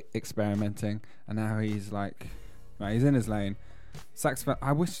experimenting, and now he's like, right, he's in his lane. Saxophone.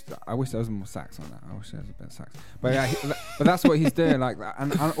 I wish there was more sax on that. I wish there was a bit of sax. But yeah, but that's what he's doing. Like,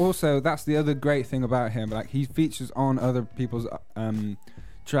 and also that's the other great thing about him. Like, he features on other people's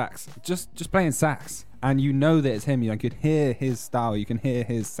tracks, just playing sax, and you know that it's him. You could hear his style. You can hear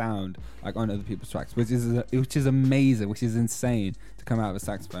his sound like on other people's tracks, which is amazing, which is insane to come out of a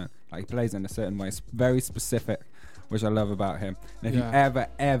saxophone. Like, he plays in a certain way, it's very specific, which I love about him. And if you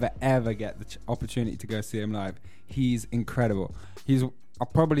ever get the opportunity to go see him live, he's incredible. He's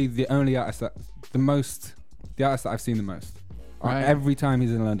probably the only artist the artist that I've seen the most. Right. Every time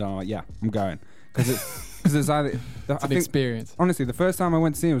he's in London, I'm like, yeah, I'm going, because it's either it's an experience. Honestly, the first time I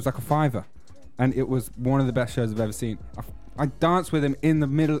went to see him, it was like a $5, and it was one of the best shows I've ever seen. I danced with him in the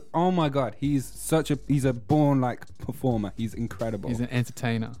middle. Oh my god, he's a born like performer. He's incredible. He's an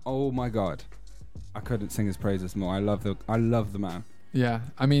entertainer. Oh my god, I couldn't sing his praises more. I love the man. Yeah,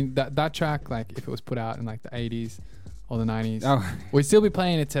 I mean that track, like, if it was put out in like the 80s or the 90s, we'd still be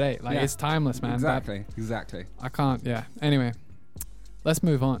playing it today. Like, it's timeless, man. Exactly. I can't. Yeah. Anyway, let's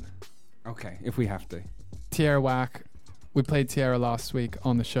move on. Okay, if we have to. Tierra Whack. We played Tierra last week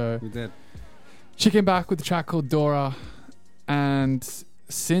on the show. We did. She came back with a track called Dora, and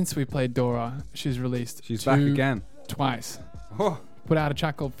since we played Dora, she's released. She's back again. Twice. Oh. Put out a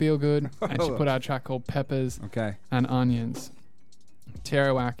track called Feel Good, and she put out a track called Peppers and Onions.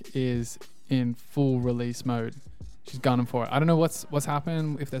 Tierra Whack is in full release mode. She's gunning for it. I don't know what's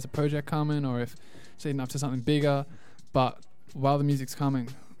happening, if there's a project coming or if she's leading up to something bigger, but while the music's coming,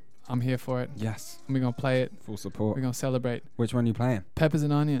 I'm here for it. Yes. And we're going to play it. Full support. We're going to celebrate. Which one are you playing? Peppers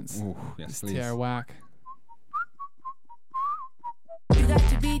and Onions. Ooh, yes, please. Tierra Whack. You got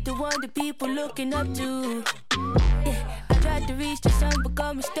to be the one that people looking up to. Yeah, I tried to reach the sun, but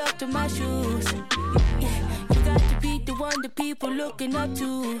got me stuck to my shoes. Yeah, you got to be the one that people looking up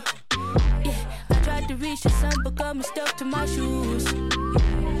to. Yeah, I tried to reach the sun, but got me stuck to my shoes.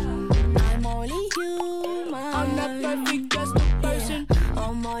 I'm only human. I'm not perfect, just a person.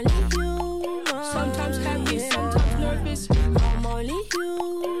 I'm only human. Sometimes happy, sometimes nervous. I'm only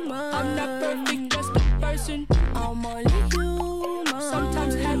human. I'm not perfect, just a person. I'm only human.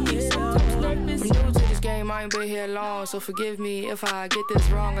 Sometimes happy, sometimes nervous. I'm new to this game, I ain't been here long, so forgive me if I get this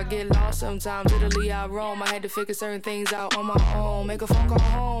wrong. I get lost sometimes, literally I roam. I had to figure certain things out on my own. Make a phone call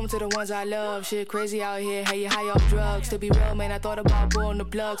home to the ones I love. Shit crazy out here, hey, you high off drugs. To be real, man, I thought about pulling the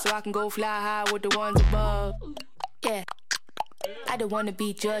plug so I can go fly high with the ones above. Yeah, I don't wanna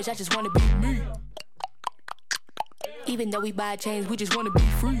be judged, I just wanna be me. Even though we buy chains, we just wanna be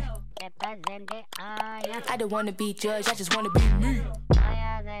free. I don't wanna be judged, I just wanna be me.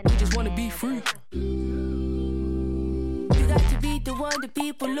 We just wanna be free. You got to be the one that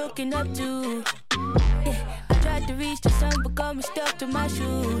people looking up to. Yeah, I tried to reach the sun, but got me stuck to my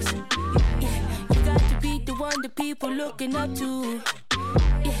shoes. Yeah, you got to be the one that people looking up to.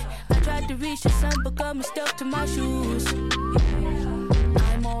 Yeah, I tried to reach the sun, but got me stuck to my shoes.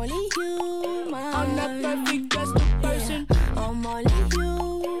 I'm only human. I'm not perfect, just a person. I'm only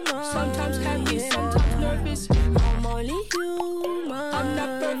human. Sometimes happy, sometimes nervous. I'm only human. I'm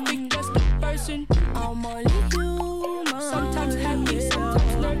not perfect, just a person. I'm only human. Sometimes happy,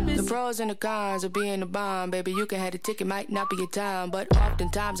 sometimes nervous. The pros and the cons of being a bomb, baby. You can have the ticket, might not be your time, but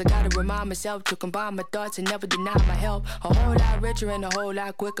oftentimes I gotta remind myself to combine my thoughts and never deny my help. A whole lot richer and a whole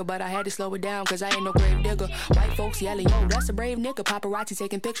lot quicker, but I had to slow it down cause I ain't no grave digger. White folks yelling, yo, that's a brave nigga. Paparazzi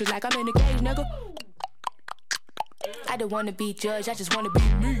taking pictures like I'm in a cage, nigga. I don't wanna be judged, I just wanna be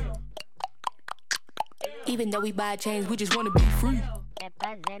me. Even though we buy chains, we just wanna be free.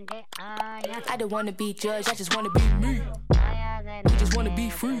 I don't wanna be judged, I just wanna be me. We just wanna be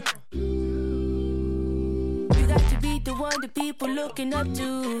free. You got to be the one that people looking up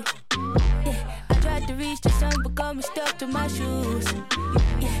to. Yeah, I tried to reach the sun, but got me stuck to my shoes.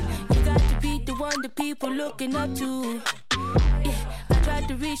 Yeah, you got to be the one that people looking up to. Yeah, I tried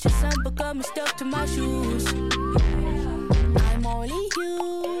to reach the sun, but got me stuck to my shoes. I'm only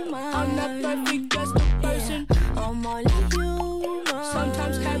human. I'm not perfect, just a person. I'm only human.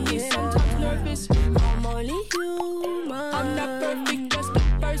 Sometimes happy, sometimes nervous. I'm only human. I'm not perfect, just a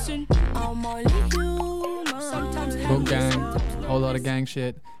person. I'm only human. Sometimes happy. Boom gang, whole lot of gang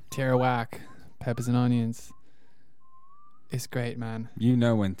shit. Tierra whack, peppers and onions. It's great, man. You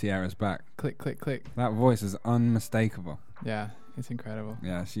know when Tierra's back. Click, click, click. That voice is unmistakable. Yeah, it's incredible.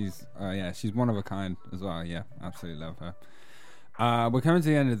 Yeah, she's one of a kind as well. Yeah, absolutely love her. We're coming to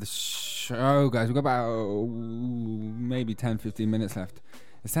the end of the show, guys. We've got about maybe 10-15 minutes left.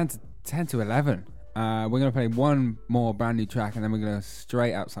 It's 10 to 11. We're going to play one more brand new track and then we're going to go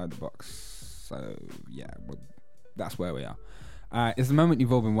straight outside the box. So, yeah, that's where we are. It's the moment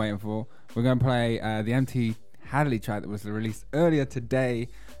you've all been waiting for. We're going to play the MT Hadley track that was released earlier today.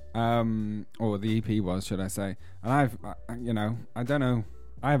 Or the EP was, should I say. And I don't know.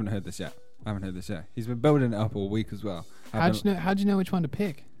 I haven't heard this yet. He's been building it up all week as well. How'd you know which one to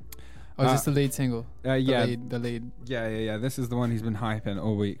pick? Oh, is this the lead single? Yeah. The lead. Yeah. This is the one he's been hyping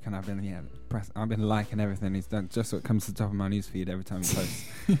all week, and I've been liking everything he's done, just so it comes to the top of my newsfeed every time he posts.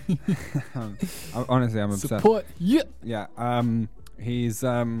 Honestly, I'm obsessed. Support, yeah. Yeah. He's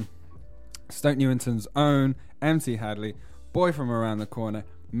Stoke Newington's own MC Hadley, boy from around the corner,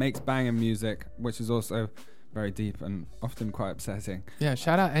 makes banging music, which is also very deep and often quite upsetting. Yeah,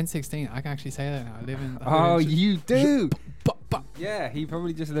 shout out N16. I can actually say that now. I live in. Oh, you do? Yeah, he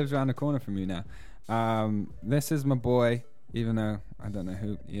probably just lives around the corner from you now. This is my boy, even though I don't know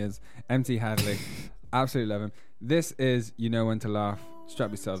who he is. MT Hadley. Absolutely love him. This is You Know When to Laugh.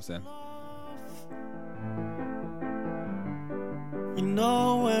 Strap yourselves in. You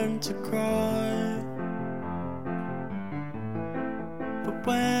know when to cry, but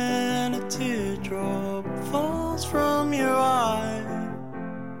when a teardrop falls from your eye,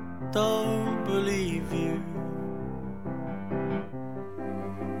 don't believe you.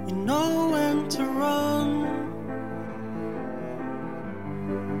 You know when to run,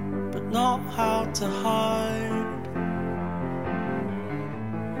 but not how to hide.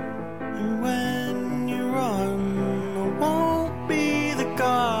 And when you run, I won't be the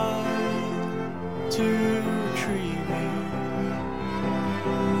guy to retrieve you.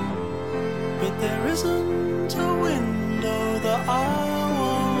 But there isn't a window that I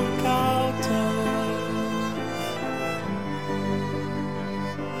won't look out of.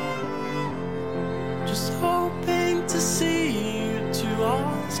 Just hoping to see you, to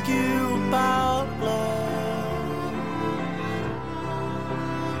ask you about love.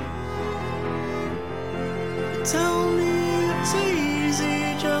 You tell me it's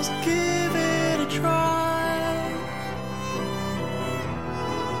easy, just give it a try.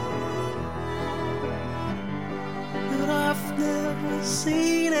 But I've never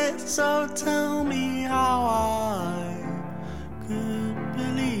seen it, so tell me how I could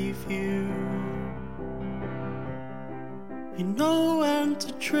believe you. You know when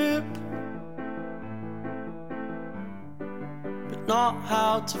to trip, but not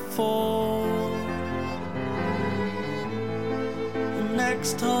how to fall. And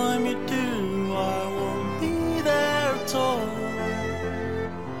next time you do, I won't be there at all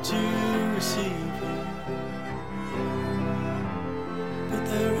to receive you. But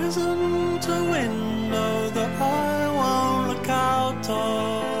there isn't a window that I won't look out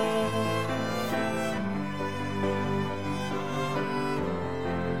of.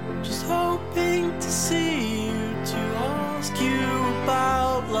 Just hoping to see you, to ask you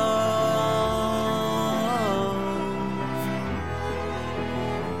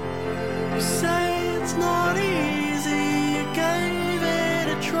say it's not easy, you gave it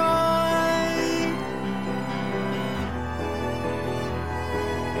a try.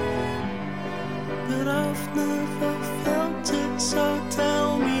 But I've never felt it, so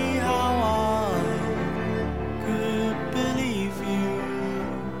tell me how I could believe you.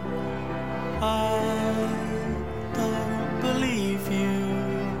 I don't believe you,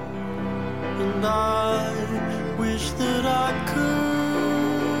 and I wish that I could,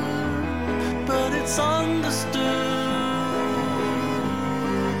 but it's understood.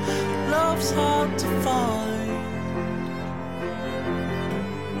 Love's hard to find.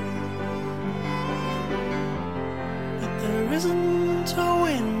 But there isn't a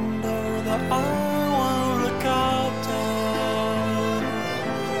window that I won't look out of.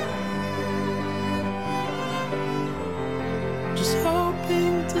 Just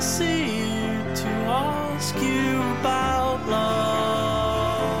hoping to see you, to ask you about love.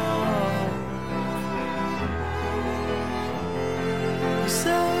 You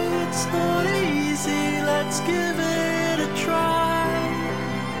say it's not easy, let's give it a try.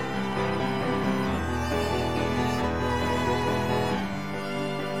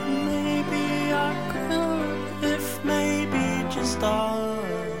 Maybe I could, if maybe just I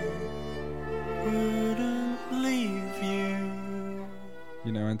wouldn't leave you.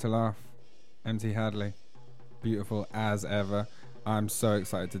 You know when to laugh. MT Hadley. Beautiful as ever. I'm so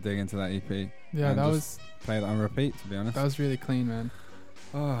excited to dig into that EP. Yeah, and that just was... play that on repeat, to be honest. That was really clean, man.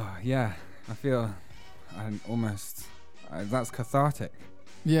 Oh, yeah. I feel I'm almost... that's cathartic.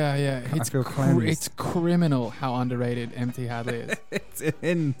 Yeah, yeah. I feel cleansed. It's criminal how underrated MT Hadley is. It's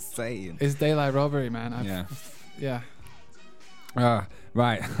insane. It's daylight robbery, man. Yeah. Yeah.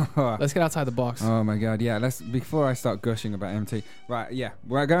 Right. Let's get outside the box. Oh my god, yeah. Before I start gushing about MT. Right, yeah.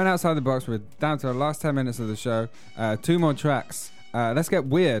 We're going outside the box. We're down to the last 10 minutes of the show. 2 more tracks. Let's get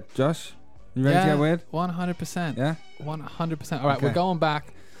weird, Josh. You ready to get weird? 100%. Yeah? 100%. All right, Okay. we're going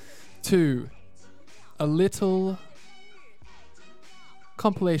back to a little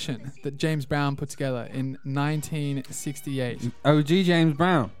compilation that James Brown put together in 1968. OG James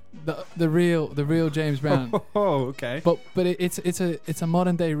Brown. The real James Brown. Oh, okay. But it's a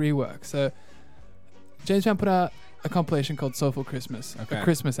modern day rework. So James Brown put out a compilation called Soulful Christmas, Okay. a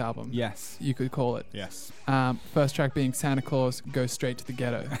Christmas album. Yes. You could call it. Yes. First track being Santa Claus Goes Straight to the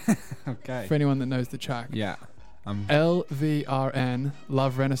Ghetto. Okay. For anyone that knows the track. Yeah. LVRN,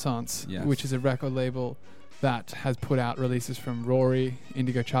 Love Renaissance, Yes. which is a record label that has put out releases from Rory,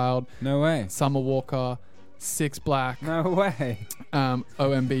 Indigo Child, No way. Summer Walker, Six Black, No way.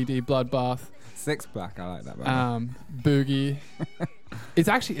 OMBD, Bloodbath, Six Black, I like that. by the way. Boogie. It's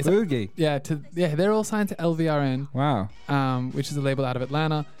Boogie. They're all signed to LVRN. Wow. Which is a label out of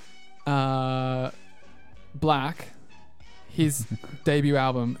Atlanta. Black, his debut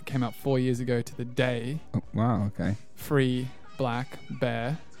album came out 4 years ago to the day. Oh, wow, okay. Free Black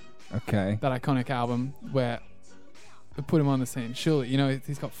Bear. Okay. That iconic album where we put him on the scene. Surely, you know,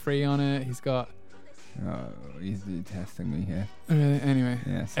 he's got Free on it. He's got... Oh, he's testing me here. Anyway,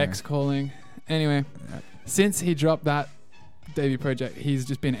 Yeah, sorry. X Calling. Anyway, since he dropped that debut project, he's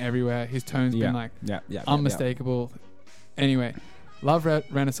just been everywhere. His tone's been like unmistakable. Anyway, Love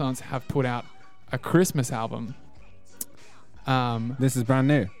Renaissance have put out a Christmas album. This is brand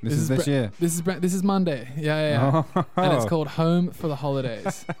new. This is this year. This is Monday. Yeah. Oh. And it's called Home for the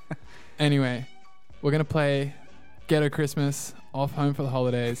Holidays. Anyway, we're gonna play Ghetto Christmas off Home for the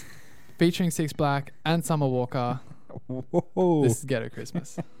Holidays, featuring Six Black and Summer Walker. Whoa. This is Ghetto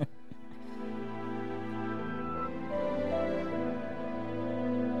Christmas.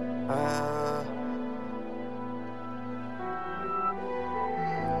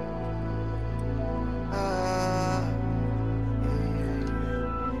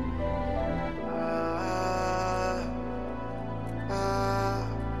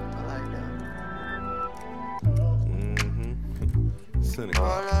 Cynical.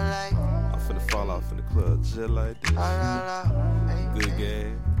 I'm finna fall off in the club just like this. Good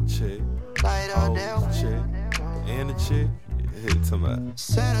game, chick, old chick, and a chick. Hit to my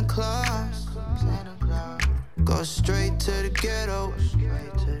Santa Claus, go straight to the ghetto.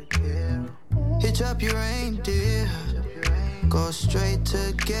 Hitch up your reindeer, go straight to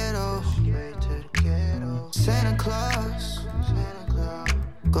the ghetto. Santa Claus,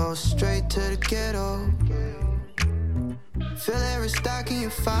 go straight to the ghetto. Fill every stocking you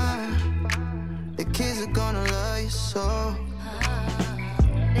find. The kids are gonna love you so.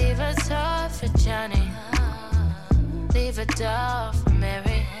 Leave a toy for Johnny. Leave a doll for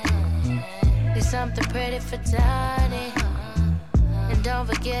Mary. Leave something pretty for Tiny. And don't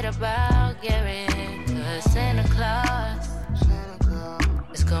forget about Gary. 'Cause Santa Claus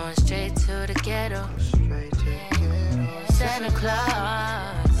is going straight to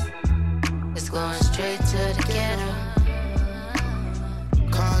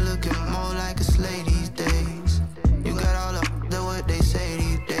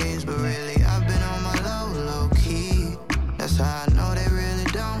days, but really I've been on my low key. That's how I know they really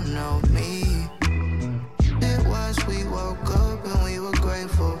don't know me. It was we woke up and we were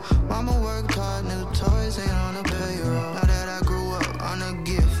grateful. Mama worked hard, new toys ain't on the payroll. Now that I grew up on a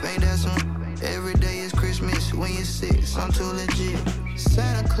gift, ain't that some? Every day is Christmas when you're 6, I'm too legit.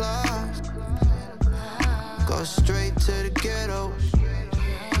 Santa Claus, go straight to the ghetto.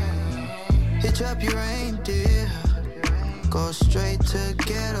 Hitch up your reindeer, go straight to the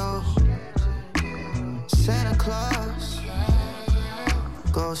ghetto. Santa Claus,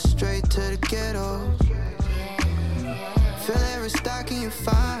 go straight to the ghetto. Fill every stocking you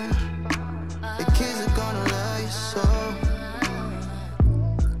find. The kids are gonna love you so.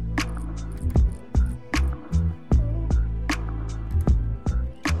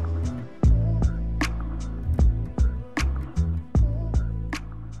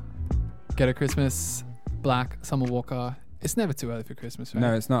 Get a Christmas, Black, Summer Walker. It's never too early for Christmas, right?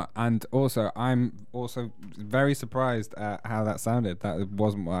 No, it's not. And also, I'm also very surprised at how that sounded. That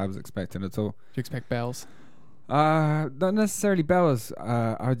wasn't what I was expecting at all. Do you expect bells? Not necessarily bells.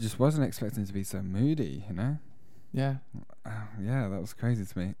 I just wasn't expecting it to be so moody, you know? Yeah. Yeah, that was crazy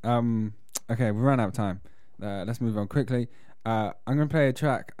to me. Okay, we ran out of time. Let's move on quickly. I'm going to play a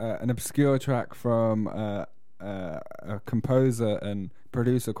track, an obscure track from a composer and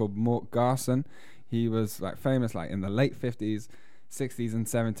producer called Mort Garson. He was like famous like in the late 50s, 60s and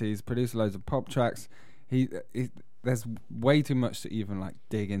 70s, produced loads of pop tracks. There's way too much to even like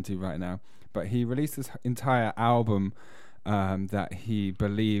dig into right now, but he released this entire album that he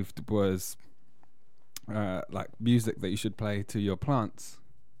believed was like music that you should play to your plants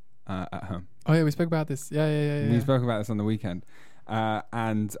at home. Oh yeah, we spoke about this. Yeah. We spoke about this on the weekend.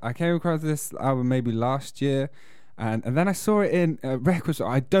 And I came across this album maybe last year, and then I saw it in a record store.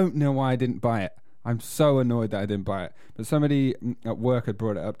 I don't know why I didn't buy it. I'm so annoyed that I didn't buy it. But somebody at work had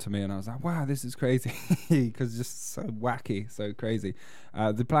brought it up to me, and I was like, wow, this is crazy. Because it's just so wacky, so crazy.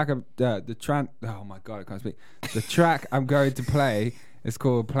 Oh my God, I can't speak. The track I'm going to play is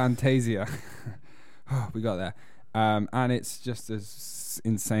called Plantasia. Oh, we got there. And it's just as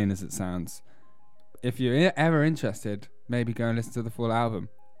insane as it sounds. If you're ever interested, maybe go and listen to the full album.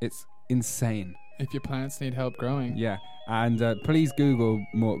 It's insane. If your plants need help growing. Yeah. And please Google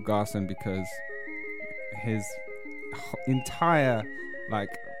Mort Garson, because his entire like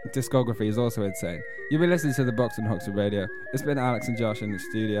discography is also insane. You've been listening to the Box and Hoxton Radio. It's been Alex and Josh in the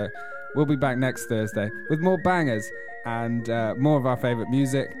studio. We'll be back next Thursday with more bangers and more of our favourite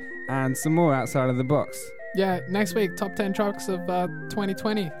music and some more outside of the box. Yeah, next week, top 10 tracks of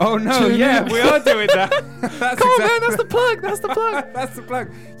 2020. Oh no, yeah, we are doing that. Come on, man, that's the plug. That's the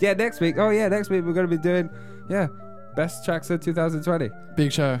plug. Yeah, next week we're going to be doing, best tracks of 2020.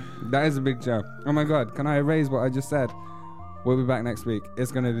 Big show. That is a big show. Oh my God, can I erase what I just said? We'll be back next week.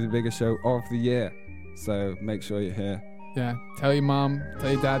 It's going to be the biggest show of the year. So make sure you're here. Yeah, tell your mom,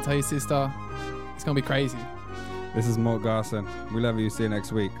 tell your dad, tell your sister. It's going to be crazy. This is Mort Garson. We love you. See you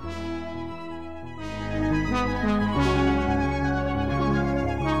next week.